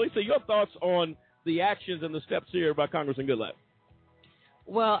country. Lisa, your thoughts on the actions and the steps here by Congressman Goodlatte?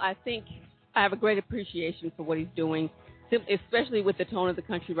 Well, I think I have a great appreciation for what he's doing, especially with the tone of the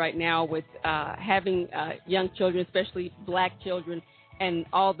country right now, with having young children, especially black children, and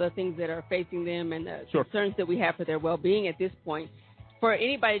all the things that are facing them and the concerns that we have for their well-being at this point. For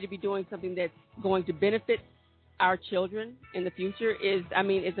anybody to be doing something that's going to benefit our children in the future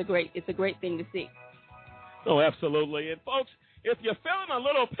it's a great thing to see. Oh, absolutely. And folks, if you're feeling a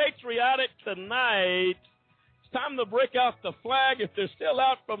little patriotic tonight, it's time to break out the flag. If they're still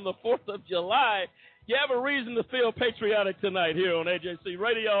out from the 4th of July, you have a reason to feel patriotic tonight here on AJC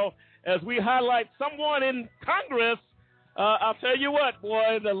Radio as we highlight someone in Congress. I'll tell you what,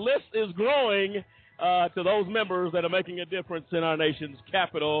 boy, the list is growing to those members that are making a difference in our nation's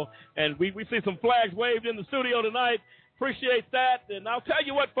capital. And we see some flags waved in the studio tonight. Appreciate that. And I'll tell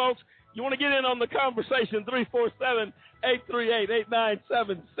you what, folks, you want to get in on the conversation,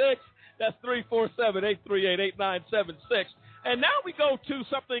 347-838-8976. That's 347-838-8976. And now we go to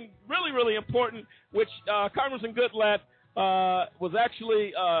something really, really important, which Congressman Goodlatte was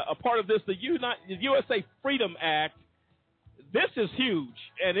actually a part of this, the USA Freedom Act. This is huge,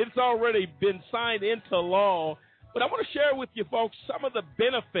 and it's already been signed into law. But I want to share with you folks some of the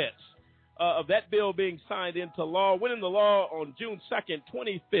benefits of that bill being signed into law. Went into law on June 2nd,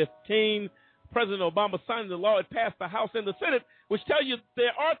 2015. President Obama signed the law. It passed the House and the Senate, which tell you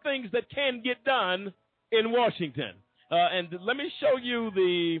there are things that can get done in Washington. And let me show you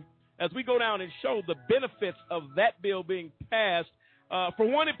as we go down and show the benefits of that bill being passed. For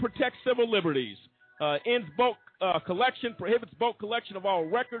one, it protects civil liberties, ends bulk collection, prohibits bulk collection of all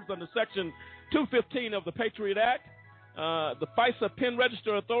records under Section 215 of the Patriot Act, the FISA Pen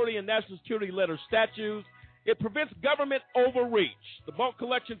Register Authority and National Security Letter statutes. It prevents government overreach. The bulk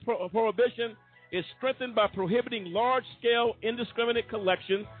collection prohibition is strengthened by prohibiting large-scale indiscriminate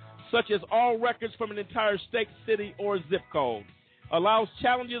collection, such as all records from an entire state, city, or zip code. Allows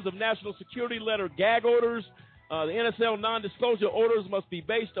challenges of national security letter gag orders. The NSL non-disclosure orders must be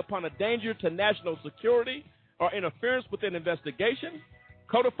based upon a danger to national security or interference with an investigation.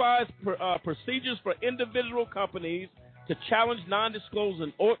 Codifies procedures for individual companies to challenge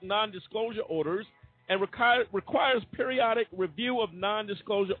non-disclosure orders, and requires periodic review of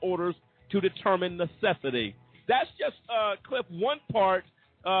non-disclosure orders to determine necessity. That's just, Cliff, one part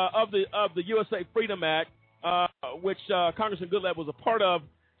of the USA Freedom Act, which Congressman Goodlatte was a part of.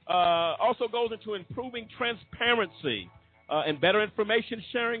 Also goes into improving transparency and better information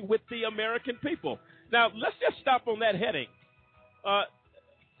sharing with the American people. Now, let's just stop on that heading.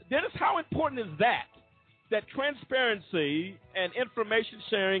 Dennis, how important is that transparency and information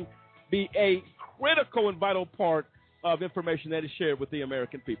sharing be a critical and vital part of information that is shared with the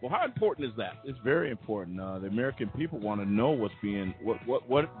American people? How important is that? It's very important. The American people want to know what's being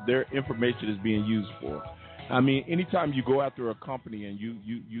what their information is being used for. I mean, anytime you go after a company and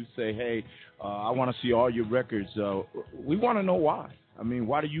you say, hey, I want to see all your records, we want to know why. I mean,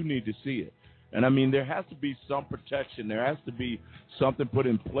 why do you need to see it? And, I mean, there has to be some protection. There has to be something put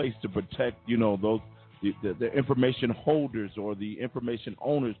in place to protect, those the information holders or the information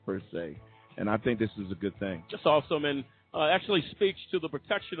owners per se. And I think this is a good thing. Just awesome, and actually speaks to the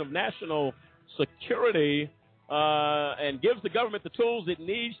protection of national security and gives the government the tools it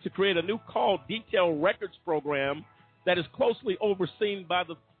needs to create a new called Detailed Records Program that is closely overseen by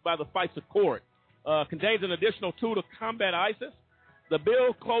the FISA court. Contains an additional tool to combat ISIS. The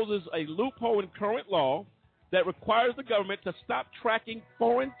bill closes a loophole in current law that requires the government to stop tracking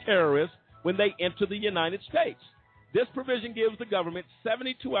foreign terrorists when they enter the United States. This provision gives the government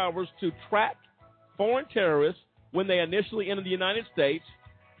 72 hours to track foreign terrorists when they initially enter the United States.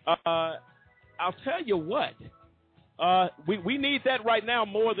 I'll tell you what, we need that right now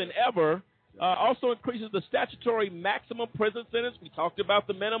more than ever. Also increases the statutory maximum prison sentence. We talked about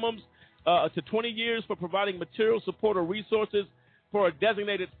the minimums to 20 years for providing material support or resources for a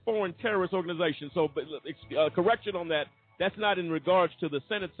designated foreign terrorist organization. So correction on that. That's not in regards to the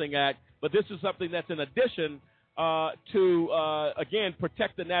Sentencing Act, but this is something that's in addition to, again,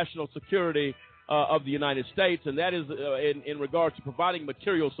 protect the national security of the United States, and that is in regards to providing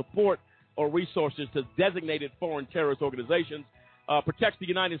material support or resources to designated foreign terrorist organizations, protects the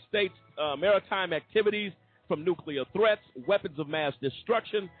United States maritime activities from nuclear threats, weapons of mass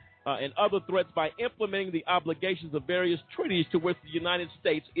destruction, and other threats by implementing the obligations of various treaties to which the United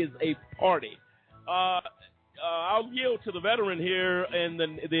States is a party. I'll yield to the veteran here and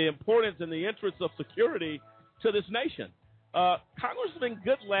the importance and the interests of security to this nation. Congressman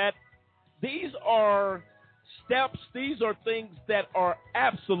Goodlatte, these are steps, these are things that are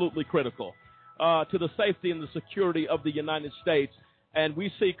absolutely critical to the safety and the security of the United States, and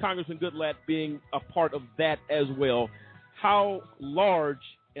we see Congressman Goodlatte being a part of that as well. How large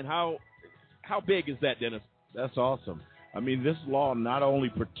and how big is that, Dennis? That's awesome. I mean, this law not only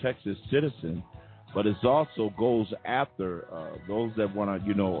protects its citizens, but it also goes after those that want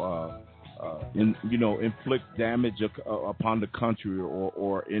to, inflict damage upon the country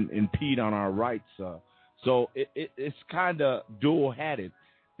or impede on our rights. So it's kind of dual-headed,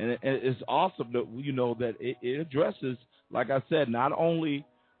 and it's awesome that that it addresses, like I said, not only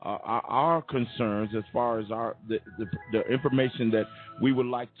our concerns as far as the information that we would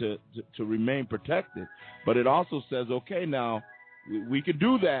like to remain protected, but it also says, okay, now we can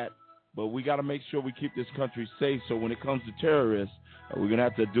do that, but we got to make sure we keep this country safe. So when it comes to terrorists, we're gonna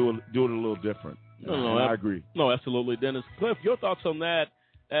have to do it a little different. No, I agree. No, absolutely, Dennis. Cliff, your thoughts on that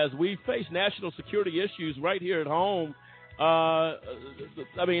as we face national security issues right here at home? I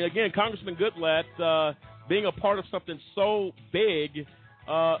mean, again, Congressman Goodlatte being a part of something so big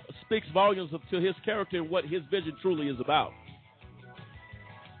speaks volumes to his character and what his vision truly is about.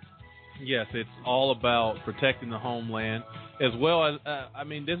 Yes, it's all about protecting the homeland, as well as,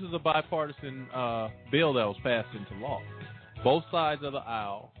 this is a bipartisan bill that was passed into law. Both sides of the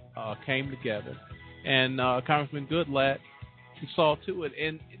aisle came together, and Congressman Goodlatte saw to it.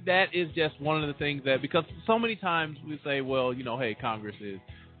 And that is just one of the things that, because so many times we say, well, hey, Congress is,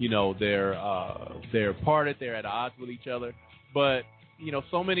 they're parted, they're at odds with each other. But,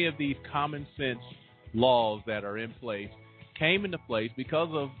 so many of these common sense laws that are in place came into place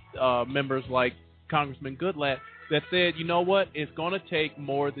because of members like Congressman Goodlatte that said, you know what, it's going to take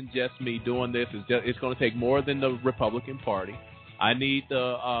more than just me doing this. It's going to take more than the Republican Party. I need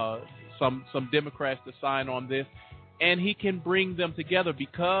some Democrats to sign on this. And he can bring them together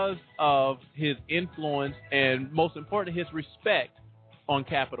because of his influence and, most important, his respect on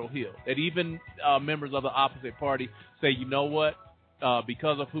Capitol Hill. That even members of the opposite party say, you know what,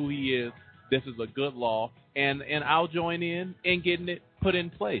 because of who he is, this is a good law, and I'll join in getting it put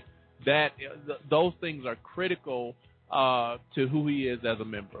in place. Those things are critical to who he is as a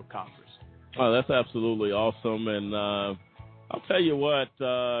member of Congress. Oh, that's absolutely awesome. And I'll tell you what,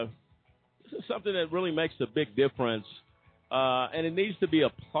 this is something that really makes a big difference, and it needs to be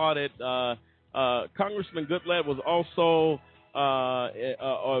applauded. Congressman Goodlatte was also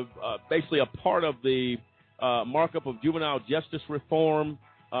basically a part of the markup of juvenile justice reform,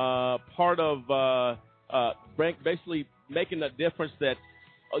 part of basically making a difference that,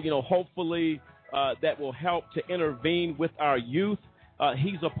 hopefully that will help to intervene with our youth.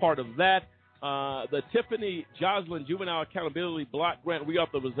 He's a part of that. The Tiffany Joslin Juvenile Accountability Block Grant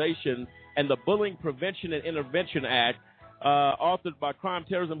Reauthorization and the Bullying Prevention and Intervention Act, authored by Crime,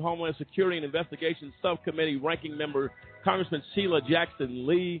 Terrorism, Homeland Security, and Investigations Subcommittee Ranking Member Congressman Sheila Jackson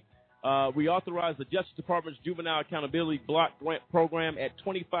Lee, reauthorized the Justice Department's Juvenile Accountability Block Grant Program at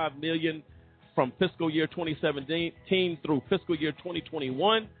 $25 million from fiscal year 2017 through fiscal year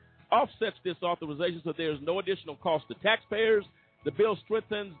 2021, offsets this authorization so there's no additional cost to taxpayers. The bill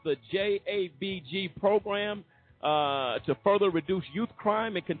strengthens the JABG program to further reduce youth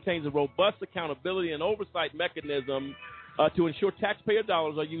crime. It contains a robust accountability and oversight mechanism to ensure taxpayer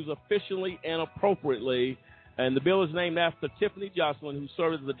dollars are used efficiently and appropriately. And the bill is named after Tiffany Joslin, who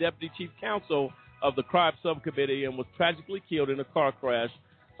served as the Deputy Chief Counsel of the Crime Subcommittee and was tragically killed in a car crash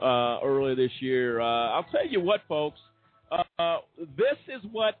earlier this year. I'll tell you what, folks, this is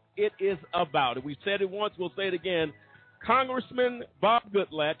what it is about. We've said it once, we'll say it again. Congressman Bob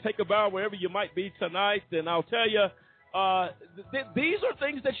Goodlatte, take a bow wherever you might be tonight, and I'll tell you, these are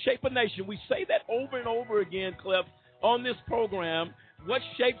things that shape a nation. We say that over and over again, Cliff, on this program. What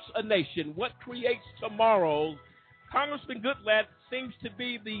shapes a nation? What creates tomorrow? Congressman Goodlatte seems to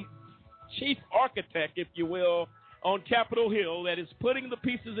be the chief architect, if you will, on Capitol Hill that is putting the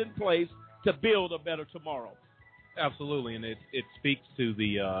pieces in place to build a better tomorrow. Absolutely, and it speaks to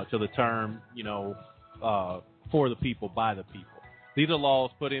the term, for the people, by the people. These are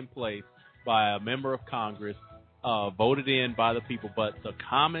laws put in place by a member of Congress, voted in by the people, but the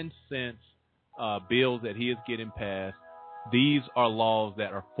common sense bills that he is getting passed, these are laws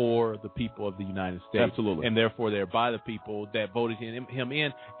that are for the people of the United States. Absolutely. And therefore they're by the people that voted him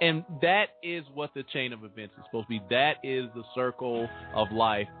in. And that is what the chain of events is supposed to be. That is the circle of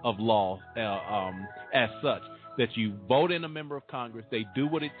life of law as such, that you vote in a member of Congress. They do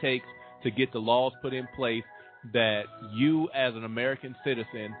what it takes to get the laws put in place that you as an American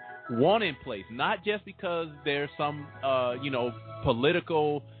citizen want in place, not just because there's some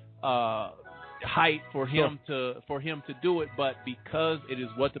political height for him to do it, but because it is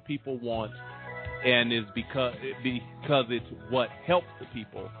what the people want, and is because it's what helps the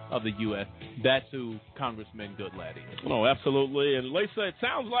people of the U.S. That's who Congressman Goodlatte is. Oh, absolutely. And Lisa, it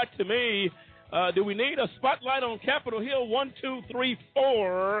sounds like to me, do we need a spotlight on Capitol Hill 1, 2, 3,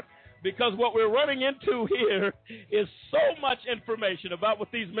 4? Because what we're running into here is so much information about what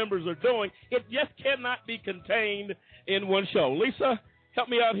these members are doing. It just cannot be contained in one show. Lisa, help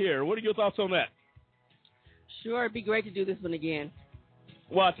me out here. What are your thoughts on that? Sure, it'd be great to do this one again.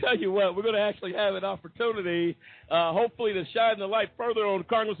 Well, I tell you what, we're going to actually have an opportunity, hopefully, to shine the light further on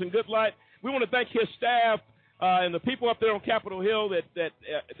Congressman Goodlatte. We want to thank his staff and the people up there on Capitol Hill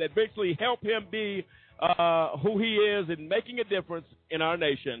that basically help him be who he is and making a difference in our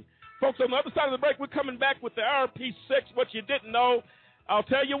nation. Folks, on the other side of the break, we're coming back with the RP6, what you didn't know. I'll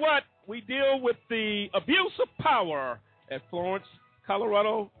tell you what, we deal with the abuse of power at Florence,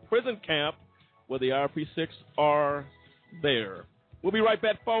 Colorado prison camp, where the RP6 are there. We'll be right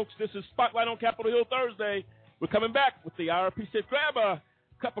back, folks. This is Spotlight on Capitol Hill Thursday. We're coming back with the RP6. Grab a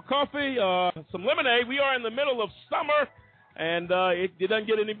cup of coffee, some lemonade. We are in the middle of summer, and it doesn't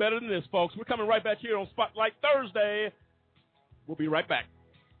get any better than this, folks. We're coming right back here on Spotlight Thursday. We'll be right back.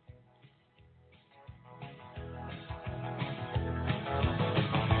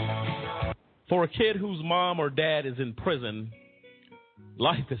 For a kid whose mom or dad is in prison,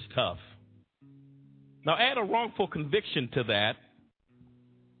 life is tough. Now, add a wrongful conviction to that,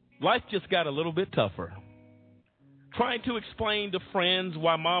 life just got a little bit tougher. Trying to explain to friends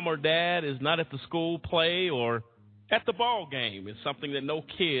why mom or dad is not at the school play or at the ball game is something that no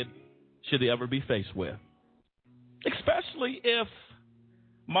kid should ever be faced with, especially if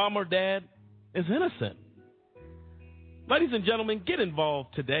mom or dad is innocent. Ladies and gentlemen, get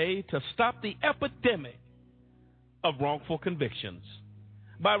involved today to stop the epidemic of wrongful convictions.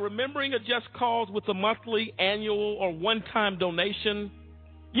 By remembering a just cause with a monthly, annual, or one-time donation,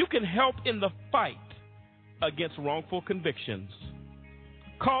 you can help in the fight against wrongful convictions.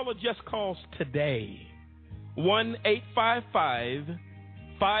 Call a just cause today.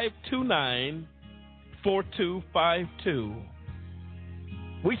 1-855-529-4252.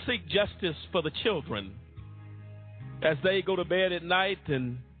 We seek justice for the children as they go to bed at night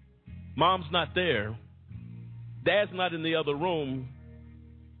and mom's not there, dad's not in the other room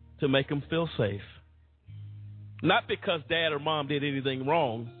to make them feel safe. Not because dad or mom did anything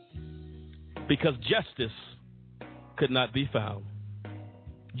wrong, because justice could not be found.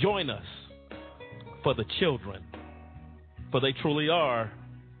 Join us for the children, for they truly are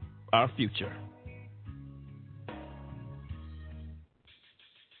our future.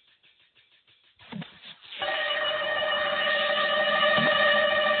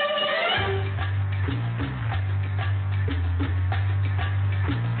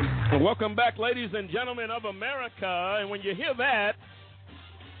 Welcome back, ladies and gentlemen of America. And when you hear that,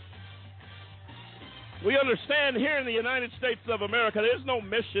 we understand here in the United States of America, there's no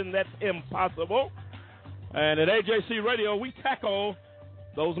mission that's impossible. And at AJC Radio, we tackle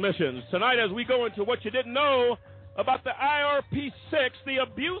those missions. Tonight, as we go into what you didn't know about the IRP-6, the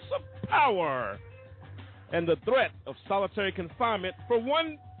abuse of power and the threat of solitary confinement for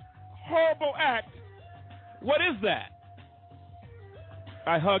one horrible act. What is that?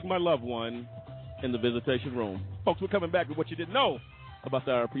 I hugged my loved one in the visitation room. Folks, we're coming back with what you didn't know about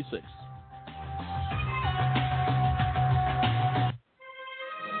the IRP-6.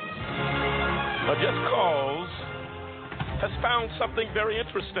 A Just Cause has found something very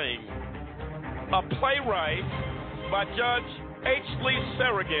interesting. A playwright by Judge H. Lee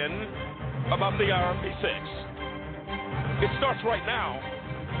Saragin about the IRP-6. It starts right now.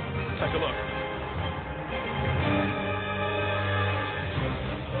 Take a look.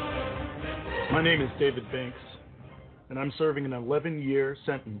 My name is David Banks, and I'm serving an 11-year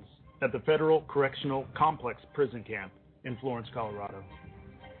sentence at the Federal Correctional Complex Prison Camp in Florence, Colorado.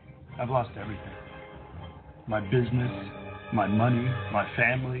 I've lost everything. My business, my money, my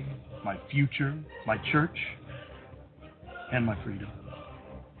family, my future, my church, and my freedom.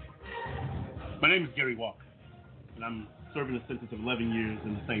 My name is Gary Walker, and I'm serving a sentence of 11 years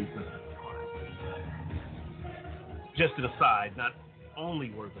in the same prison. Just an aside, not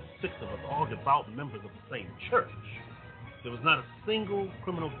only were the six of us all devout members of the same church, there was not a single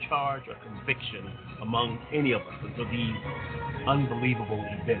criminal charge or conviction among any of us until these unbelievable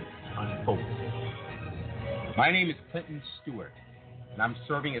events unfolded. My name is Clinton Stewart, and I'm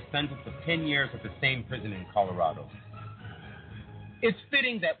serving a sentence of 10 years at the same prison in Colorado. It's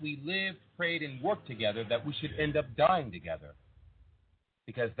fitting that we lived, prayed, and worked together that we should end up dying together,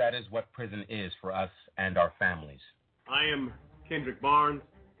 because that is what prison is for us and our families. I am Kendrick Barnes,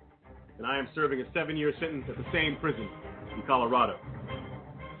 and I am serving a 7-year sentence at the same prison in Colorado.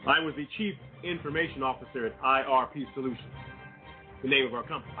 I was the Chief Information Officer at IRP Solutions, the name of our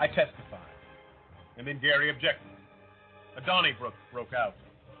company. I testified, and then Gary objected. A Donnybrook broke out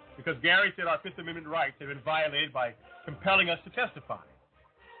because Gary said our Fifth Amendment rights had been violated by compelling us to testify.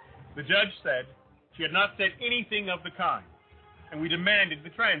 The judge said she had not said anything of the kind, and we demanded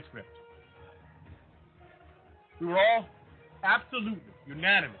the transcript. We were all absolutely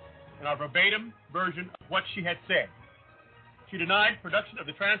unanimous in our verbatim version of what she had said. She denied production of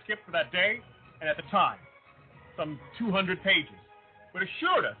the transcript for that day and at the time, some 200 pages, but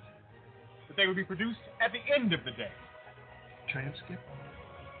assured us that they would be produced at the end of the day. Transcript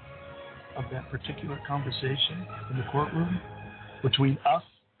of that particular conversation in the courtroom between us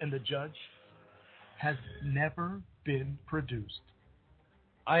and the judge has never been produced.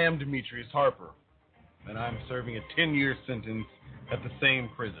 I am Demetrius Harper, and I'm serving a 10-year sentence at the same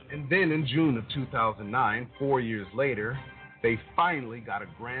prison. And then in June of 2009, 4 years later, they finally got a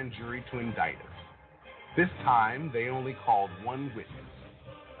grand jury to indict us. This time, they only called one witness,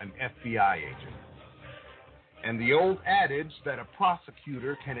 an FBI agent. And the old adage that a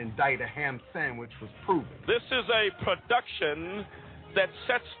prosecutor can indict a ham sandwich was proven. This is a production that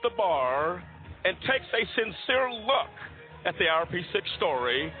sets the bar and takes a sincere look at the IRP-6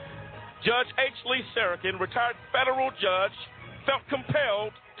 story. Judge H. Lee Saragin, retired federal judge, felt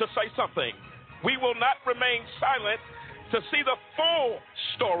compelled to say something. We will not remain silent. To see the full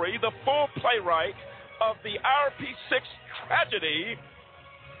story, the full playwright of the IRP-6 tragedy,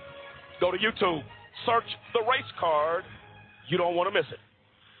 go to YouTube, search The Race Card. You don't want to miss it.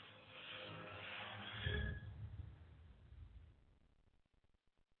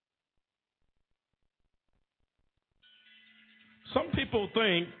 people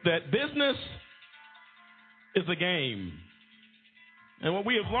think that business is a game. And what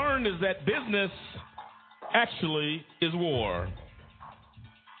we have learned is that business actually is war.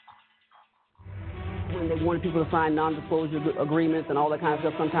 When they wanted people to sign non-disclosure agreements and all that kind of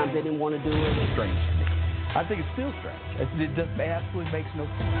stuff, sometimes they didn't want to do it. It's strange to me. I think it's still strange. It just absolutely makes no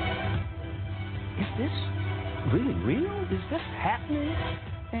sense. Is this really real? Is this happening?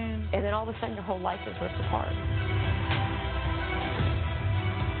 And then all of a sudden your whole life is ripped apart.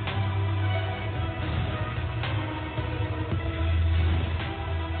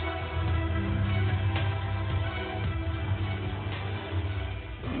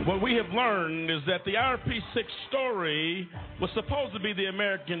 What we have learned is that the IRP-6 story was supposed to be the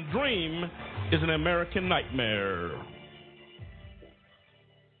American dream is an American nightmare.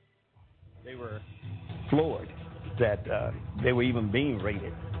 They were floored that they were even being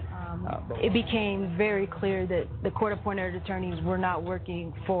raided. It became very clear that the court-appointed attorneys were not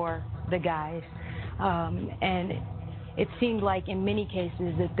working for the guys. And it seemed like in many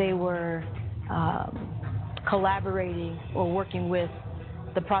cases that they were collaborating or working with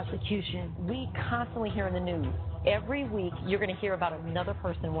the prosecution. We constantly hear in the news, every week you're going to hear about another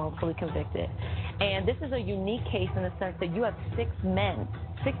person wrongfully convicted. And this is a unique case in the sense that you have six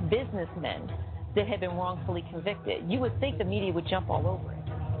businessmen that have been wrongfully convicted. You would think the media would jump all over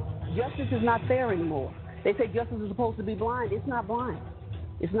it. Justice is not fair anymore. They say justice is supposed to be blind. It's not blind.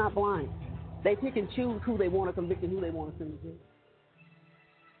 It's not blind. They pick and choose who they want to convict and who they want to send to jail.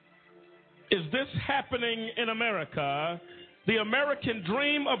 Is this happening in America? The American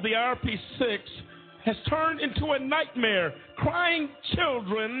dream of the IRP-6 has turned into a nightmare. Crying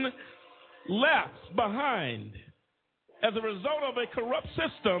children left behind as a result of a corrupt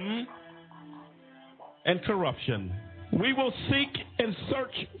system and corruption. We will seek and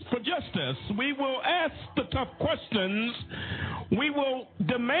search for justice. We will ask the tough questions. We will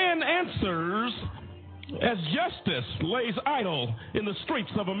demand answers as justice lays idle in the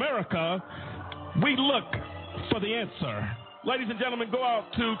streets of America. We look for the answer. Ladies and gentlemen, go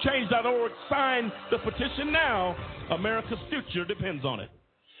out to change.org, sign the petition now. America's future depends on it.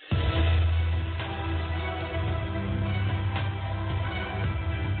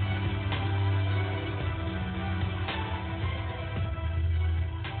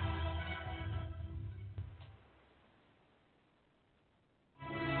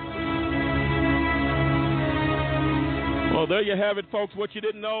 Well, there you have it, folks. What you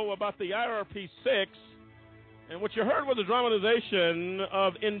didn't know about the IRP-6. And what you heard was a dramatization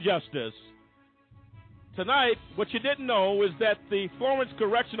of injustice. Tonight, what you didn't know is that the Florence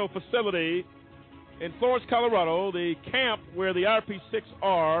Correctional Facility in Florence, Colorado, the camp where the IRP-6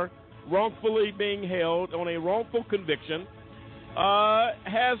 are wrongfully being held on a wrongful conviction,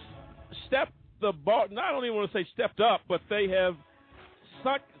 has stepped the bar. Not only want to say stepped up, but they have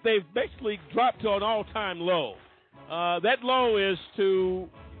sunk. They've basically dropped to an all-time low. That low is to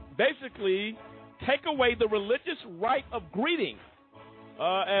basically take away the religious right of greeting,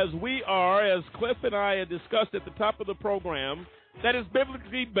 as Cliff and I had discussed at the top of the program, that is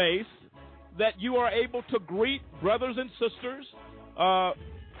biblically based, that you are able to greet brothers and sisters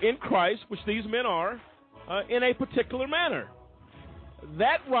in Christ, which these men are, in a particular manner.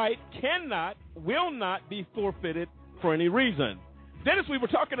 That right will not be forfeited for any reason. Dennis, we were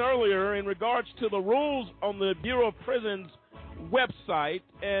talking earlier in regards to the rules on the Bureau of Prisons website,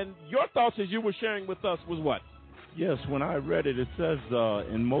 and your thoughts as you were sharing with us was what? Yes, when I read it, it says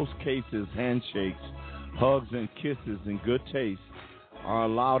in most cases, handshakes, hugs, and kisses in good taste are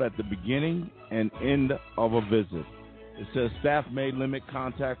allowed at the beginning and end of a visit. It says staff may limit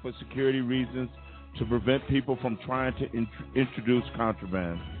contact for security reasons to prevent people from trying to introduce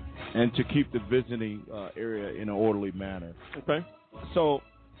contraband and to keep the visiting area in an orderly manner. Okay. So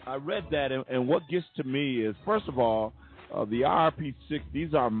I read that, and what gets to me is, first of all, the IRP-6,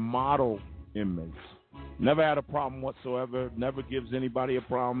 these are model inmates. Never had a problem whatsoever. Never gives anybody a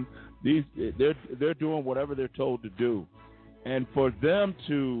problem. They're doing whatever they're told to do, and for them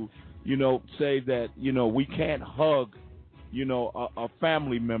to, say that we can't hug, a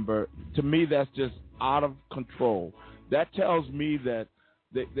family member, to me that's just out of control. That tells me that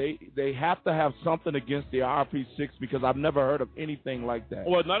they have to have something against the IRP-6, because I've never heard of anything like that.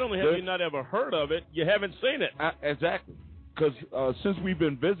 Well, not only have you not ever heard of it, you haven't seen it. Exactly. Because since we've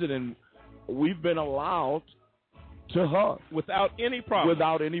been visiting, we've been allowed to hug. Without any problems.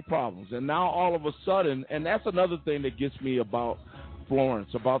 Without any problems. And now all of a sudden, and that's another thing that gets me about Florence,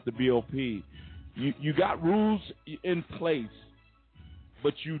 about the BOP. You got rules in place,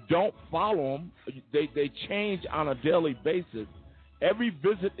 but you don't follow them. They change on a daily basis. Every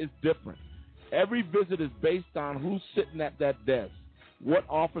visit is different. Every visit is based on who's sitting at that desk. what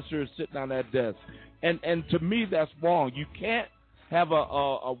officer is sitting on that desk. And to me, that's wrong. You can't have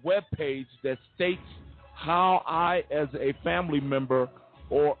a web page that states how I, as a family member,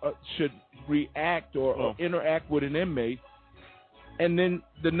 or should react or interact with an inmate, and then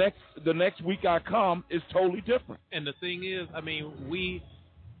the next week I come is totally different. And the thing is, I mean,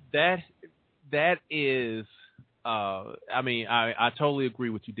 that is. I totally agree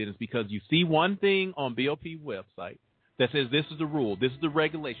with you, Dennis, because you see one thing on BOP website that says this is the rule, this is the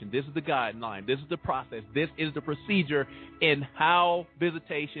regulation, this is the guideline, this is the process, this is the procedure in how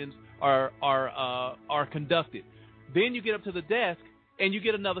visitations are conducted. Then you get up to the desk and you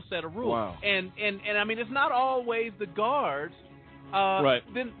get another set of rules. Wow. And I mean, it's not always the guards. Right.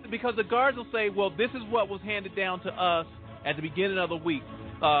 Then because the guards will say, well, this is what was handed down to us at the beginning of the week,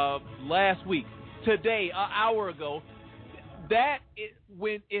 last week, today, an hour ago.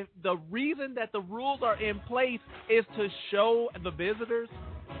 If the reason that the rules are in place is to show the visitors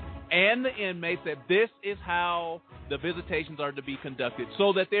and the inmates that this is how the visitations are to be conducted,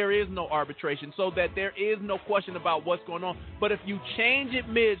 so that there is no arbitration, so that there is no question about what's going on. But if you change it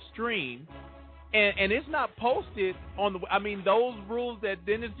midstream, and it's not posted on those rules that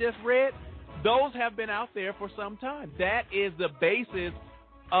Dennis just read, those have been out there for some time. That is the basis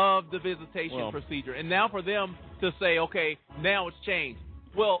of the visitation procedure. And now for them to say, okay, now it's changed.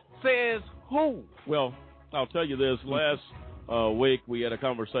 Well, says who? Well, I'll tell you this. Last week we had a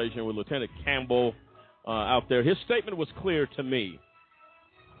conversation with Lieutenant Campbell out there. His statement was clear to me.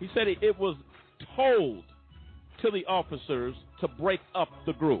 He said it was told to the officers to break up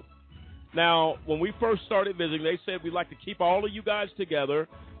the group. Now, when we first started visiting, they said we'd like to keep all of you guys together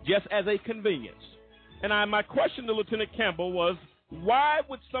just as a convenience. And my question to Lieutenant Campbell was, why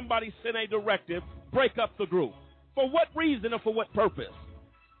would somebody send a directive, break up the group? For what reason or for what purpose?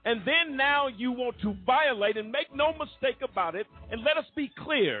 And then now you want to violate, and make no mistake about it, and let us be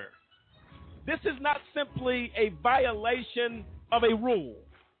clear. This is not simply a violation of a rule.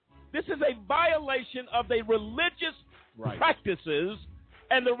 This is a violation of the religious practices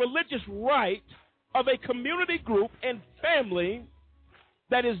and the religious right of a community group and family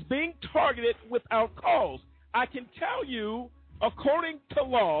that is being targeted without cause. I can tell you, according to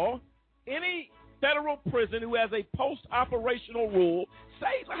law, any federal prison who has a post-operational rule,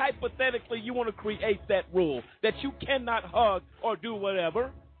 say hypothetically you want to create that rule, that you cannot hug or do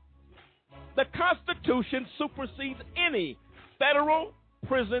whatever, the Constitution supersedes any federal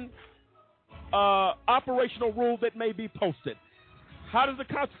prison operational rule that may be posted. How does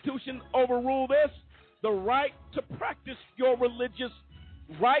the Constitution overrule this? The right to practice your religious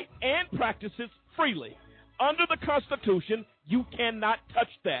right and practices freely. Under the Constitution, you cannot touch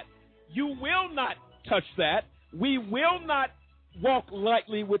that. You will not touch that. We will not walk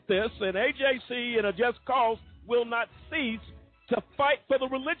lightly with this, and AJC and a just cause will not cease to fight for the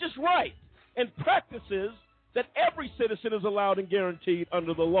religious right and practices that every citizen is allowed and guaranteed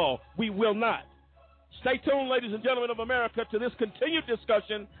under the law. We will not. Stay tuned, ladies and gentlemen of America, to this continued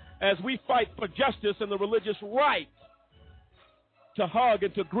discussion as we fight for justice and the religious right to hug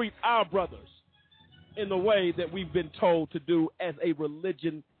and to greet our brothers in the way that we've been told to do as a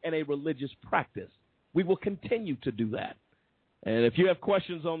religion and a religious practice. We will continue to do that. And if you have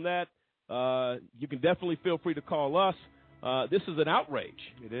questions on that, you can definitely feel free to call us. This is an outrage.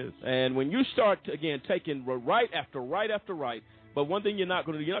 It is. And when you start, again, taking right after right after right, but one thing you're not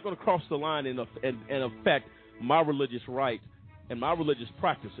going to cross the line and affect my religious right and my religious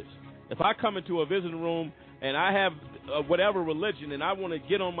practices. If I come into a visiting room and I have whatever religion and I want to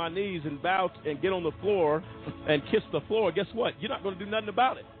get on my knees and bow and get on the floor and kiss the floor, guess what? You're not going to do nothing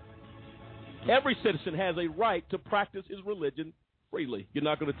about it. Every citizen has a right to practice his religion freely. You're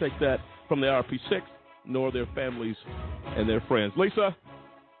not going to take that from the RP6 nor their families and their friends. Lisa,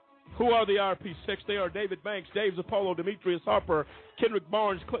 who are the RP6? They are David Banks, Dave Zappolo, Demetrius Harper, Kendrick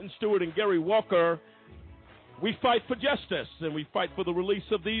Barnes, Clinton Stewart, and Gary Walker. We fight for justice, and we fight for the release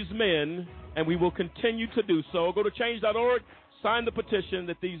of these men, and we will continue to do so. Go to change.org, sign the petition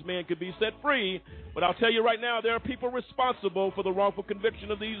that these men could be set free. But I'll tell you right now, there are people responsible for the wrongful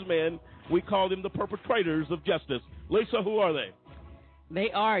conviction of these men. We call them the perpetrators of justice. Lisa, who are they? They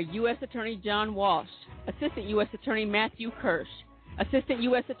are U.S. Attorney John Walsh, Assistant U.S. Attorney Matthew Kirsch, Assistant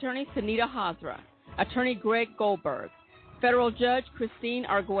U.S. Attorney Sunita Hazra, Attorney Greg Goldberg, Federal Judge Christine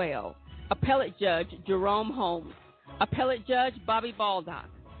Arguello, Appellate Judge Jerome Holmes, Appellate Judge Bobby Baldock,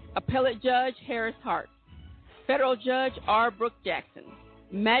 Appellate Judge Harris Hart, Federal Judge R. Brooke Jackson,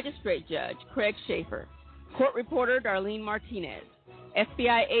 Magistrate Judge Craig Schaefer, Court Reporter Darlene Martinez,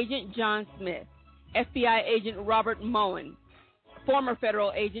 FBI Agent John Smith, FBI Agent Robert Moen, former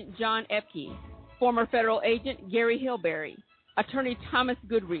Federal Agent John Epke, former Federal Agent Gary Hilberry, Attorney Thomas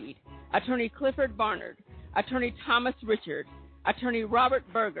Goodread, Attorney Clifford Barnard, Attorney Thomas Richard, Attorney Robert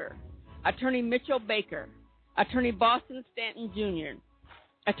Berger, Attorney Mitchell Baker, Attorney Boston Stanton Jr.,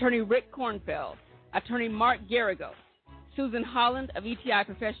 Attorney Rick Kornfeld, Attorney Mark Garrigo, Susan Holland of ETI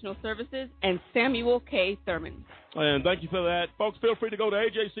Professional Services, and Samuel K. Thurman. And thank you for that. Folks, feel free to go to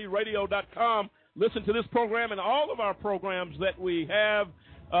ajcradio.com, listen to this program and all of our programs that we have.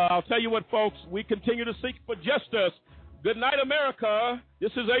 I'll tell you what, folks, we continue to seek for justice. Good night, America.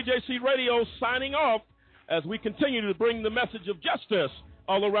 This is AJC Radio signing off as we continue to bring the message of justice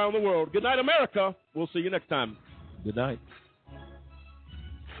all around the world. Good night, America. We'll see you next time. Good night.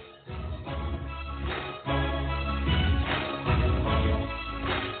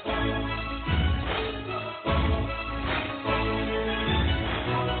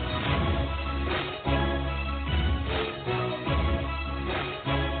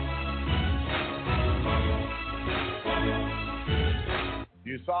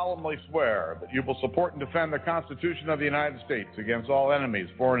 Do you solemnly swear that you will support and defend the Constitution of the United States against all enemies,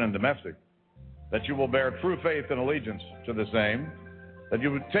 foreign and domestic, that you will bear true faith and allegiance to the same, that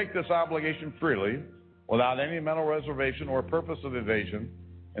you would take this obligation freely, without any mental reservation or purpose of evasion,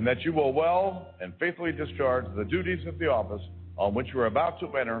 and that you will well and faithfully discharge the duties of the office on which you are about to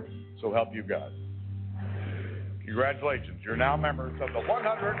enter, so help you God? Congratulations. You're now members of the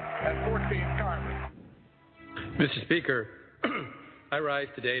 114th Congress. Mr. Speaker, I rise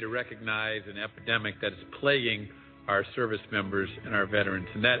today to recognize an epidemic that is plaguing our service members and our veterans,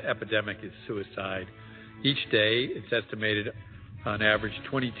 and that epidemic is suicide. Each day, it's estimated on average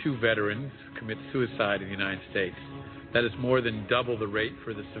 22 veterans commit suicide in the United States. That is more than double the rate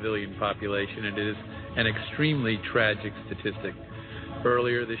for the civilian population, and it is an extremely tragic statistic.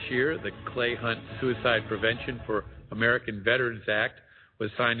 Earlier this year, the Clay Hunt Suicide Prevention for American Veterans Act was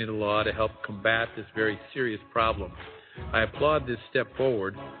signed into law to help combat this very serious problem. I applaud this step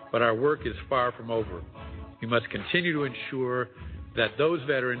forward, but our work is far from over. We must continue to ensure that those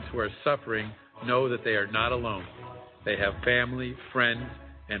veterans who are suffering know that they are not alone. They have family, friends,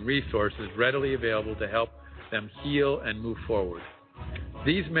 and resources readily available to help them heal and move forward.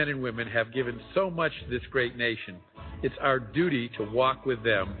 These men and women have given so much to this great nation. It's our duty to walk with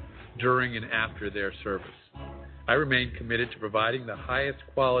them during and after their service. I remain committed to providing the highest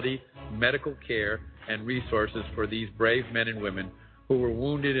quality medical care and resources for these brave men and women who were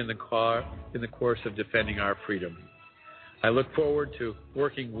wounded in the course of defending our freedom. I look forward to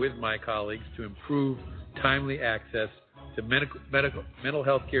working with my colleagues to improve timely access to mental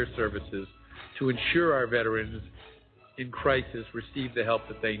health care services to ensure our veterans in crisis receive the help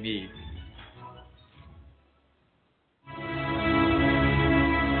that they need.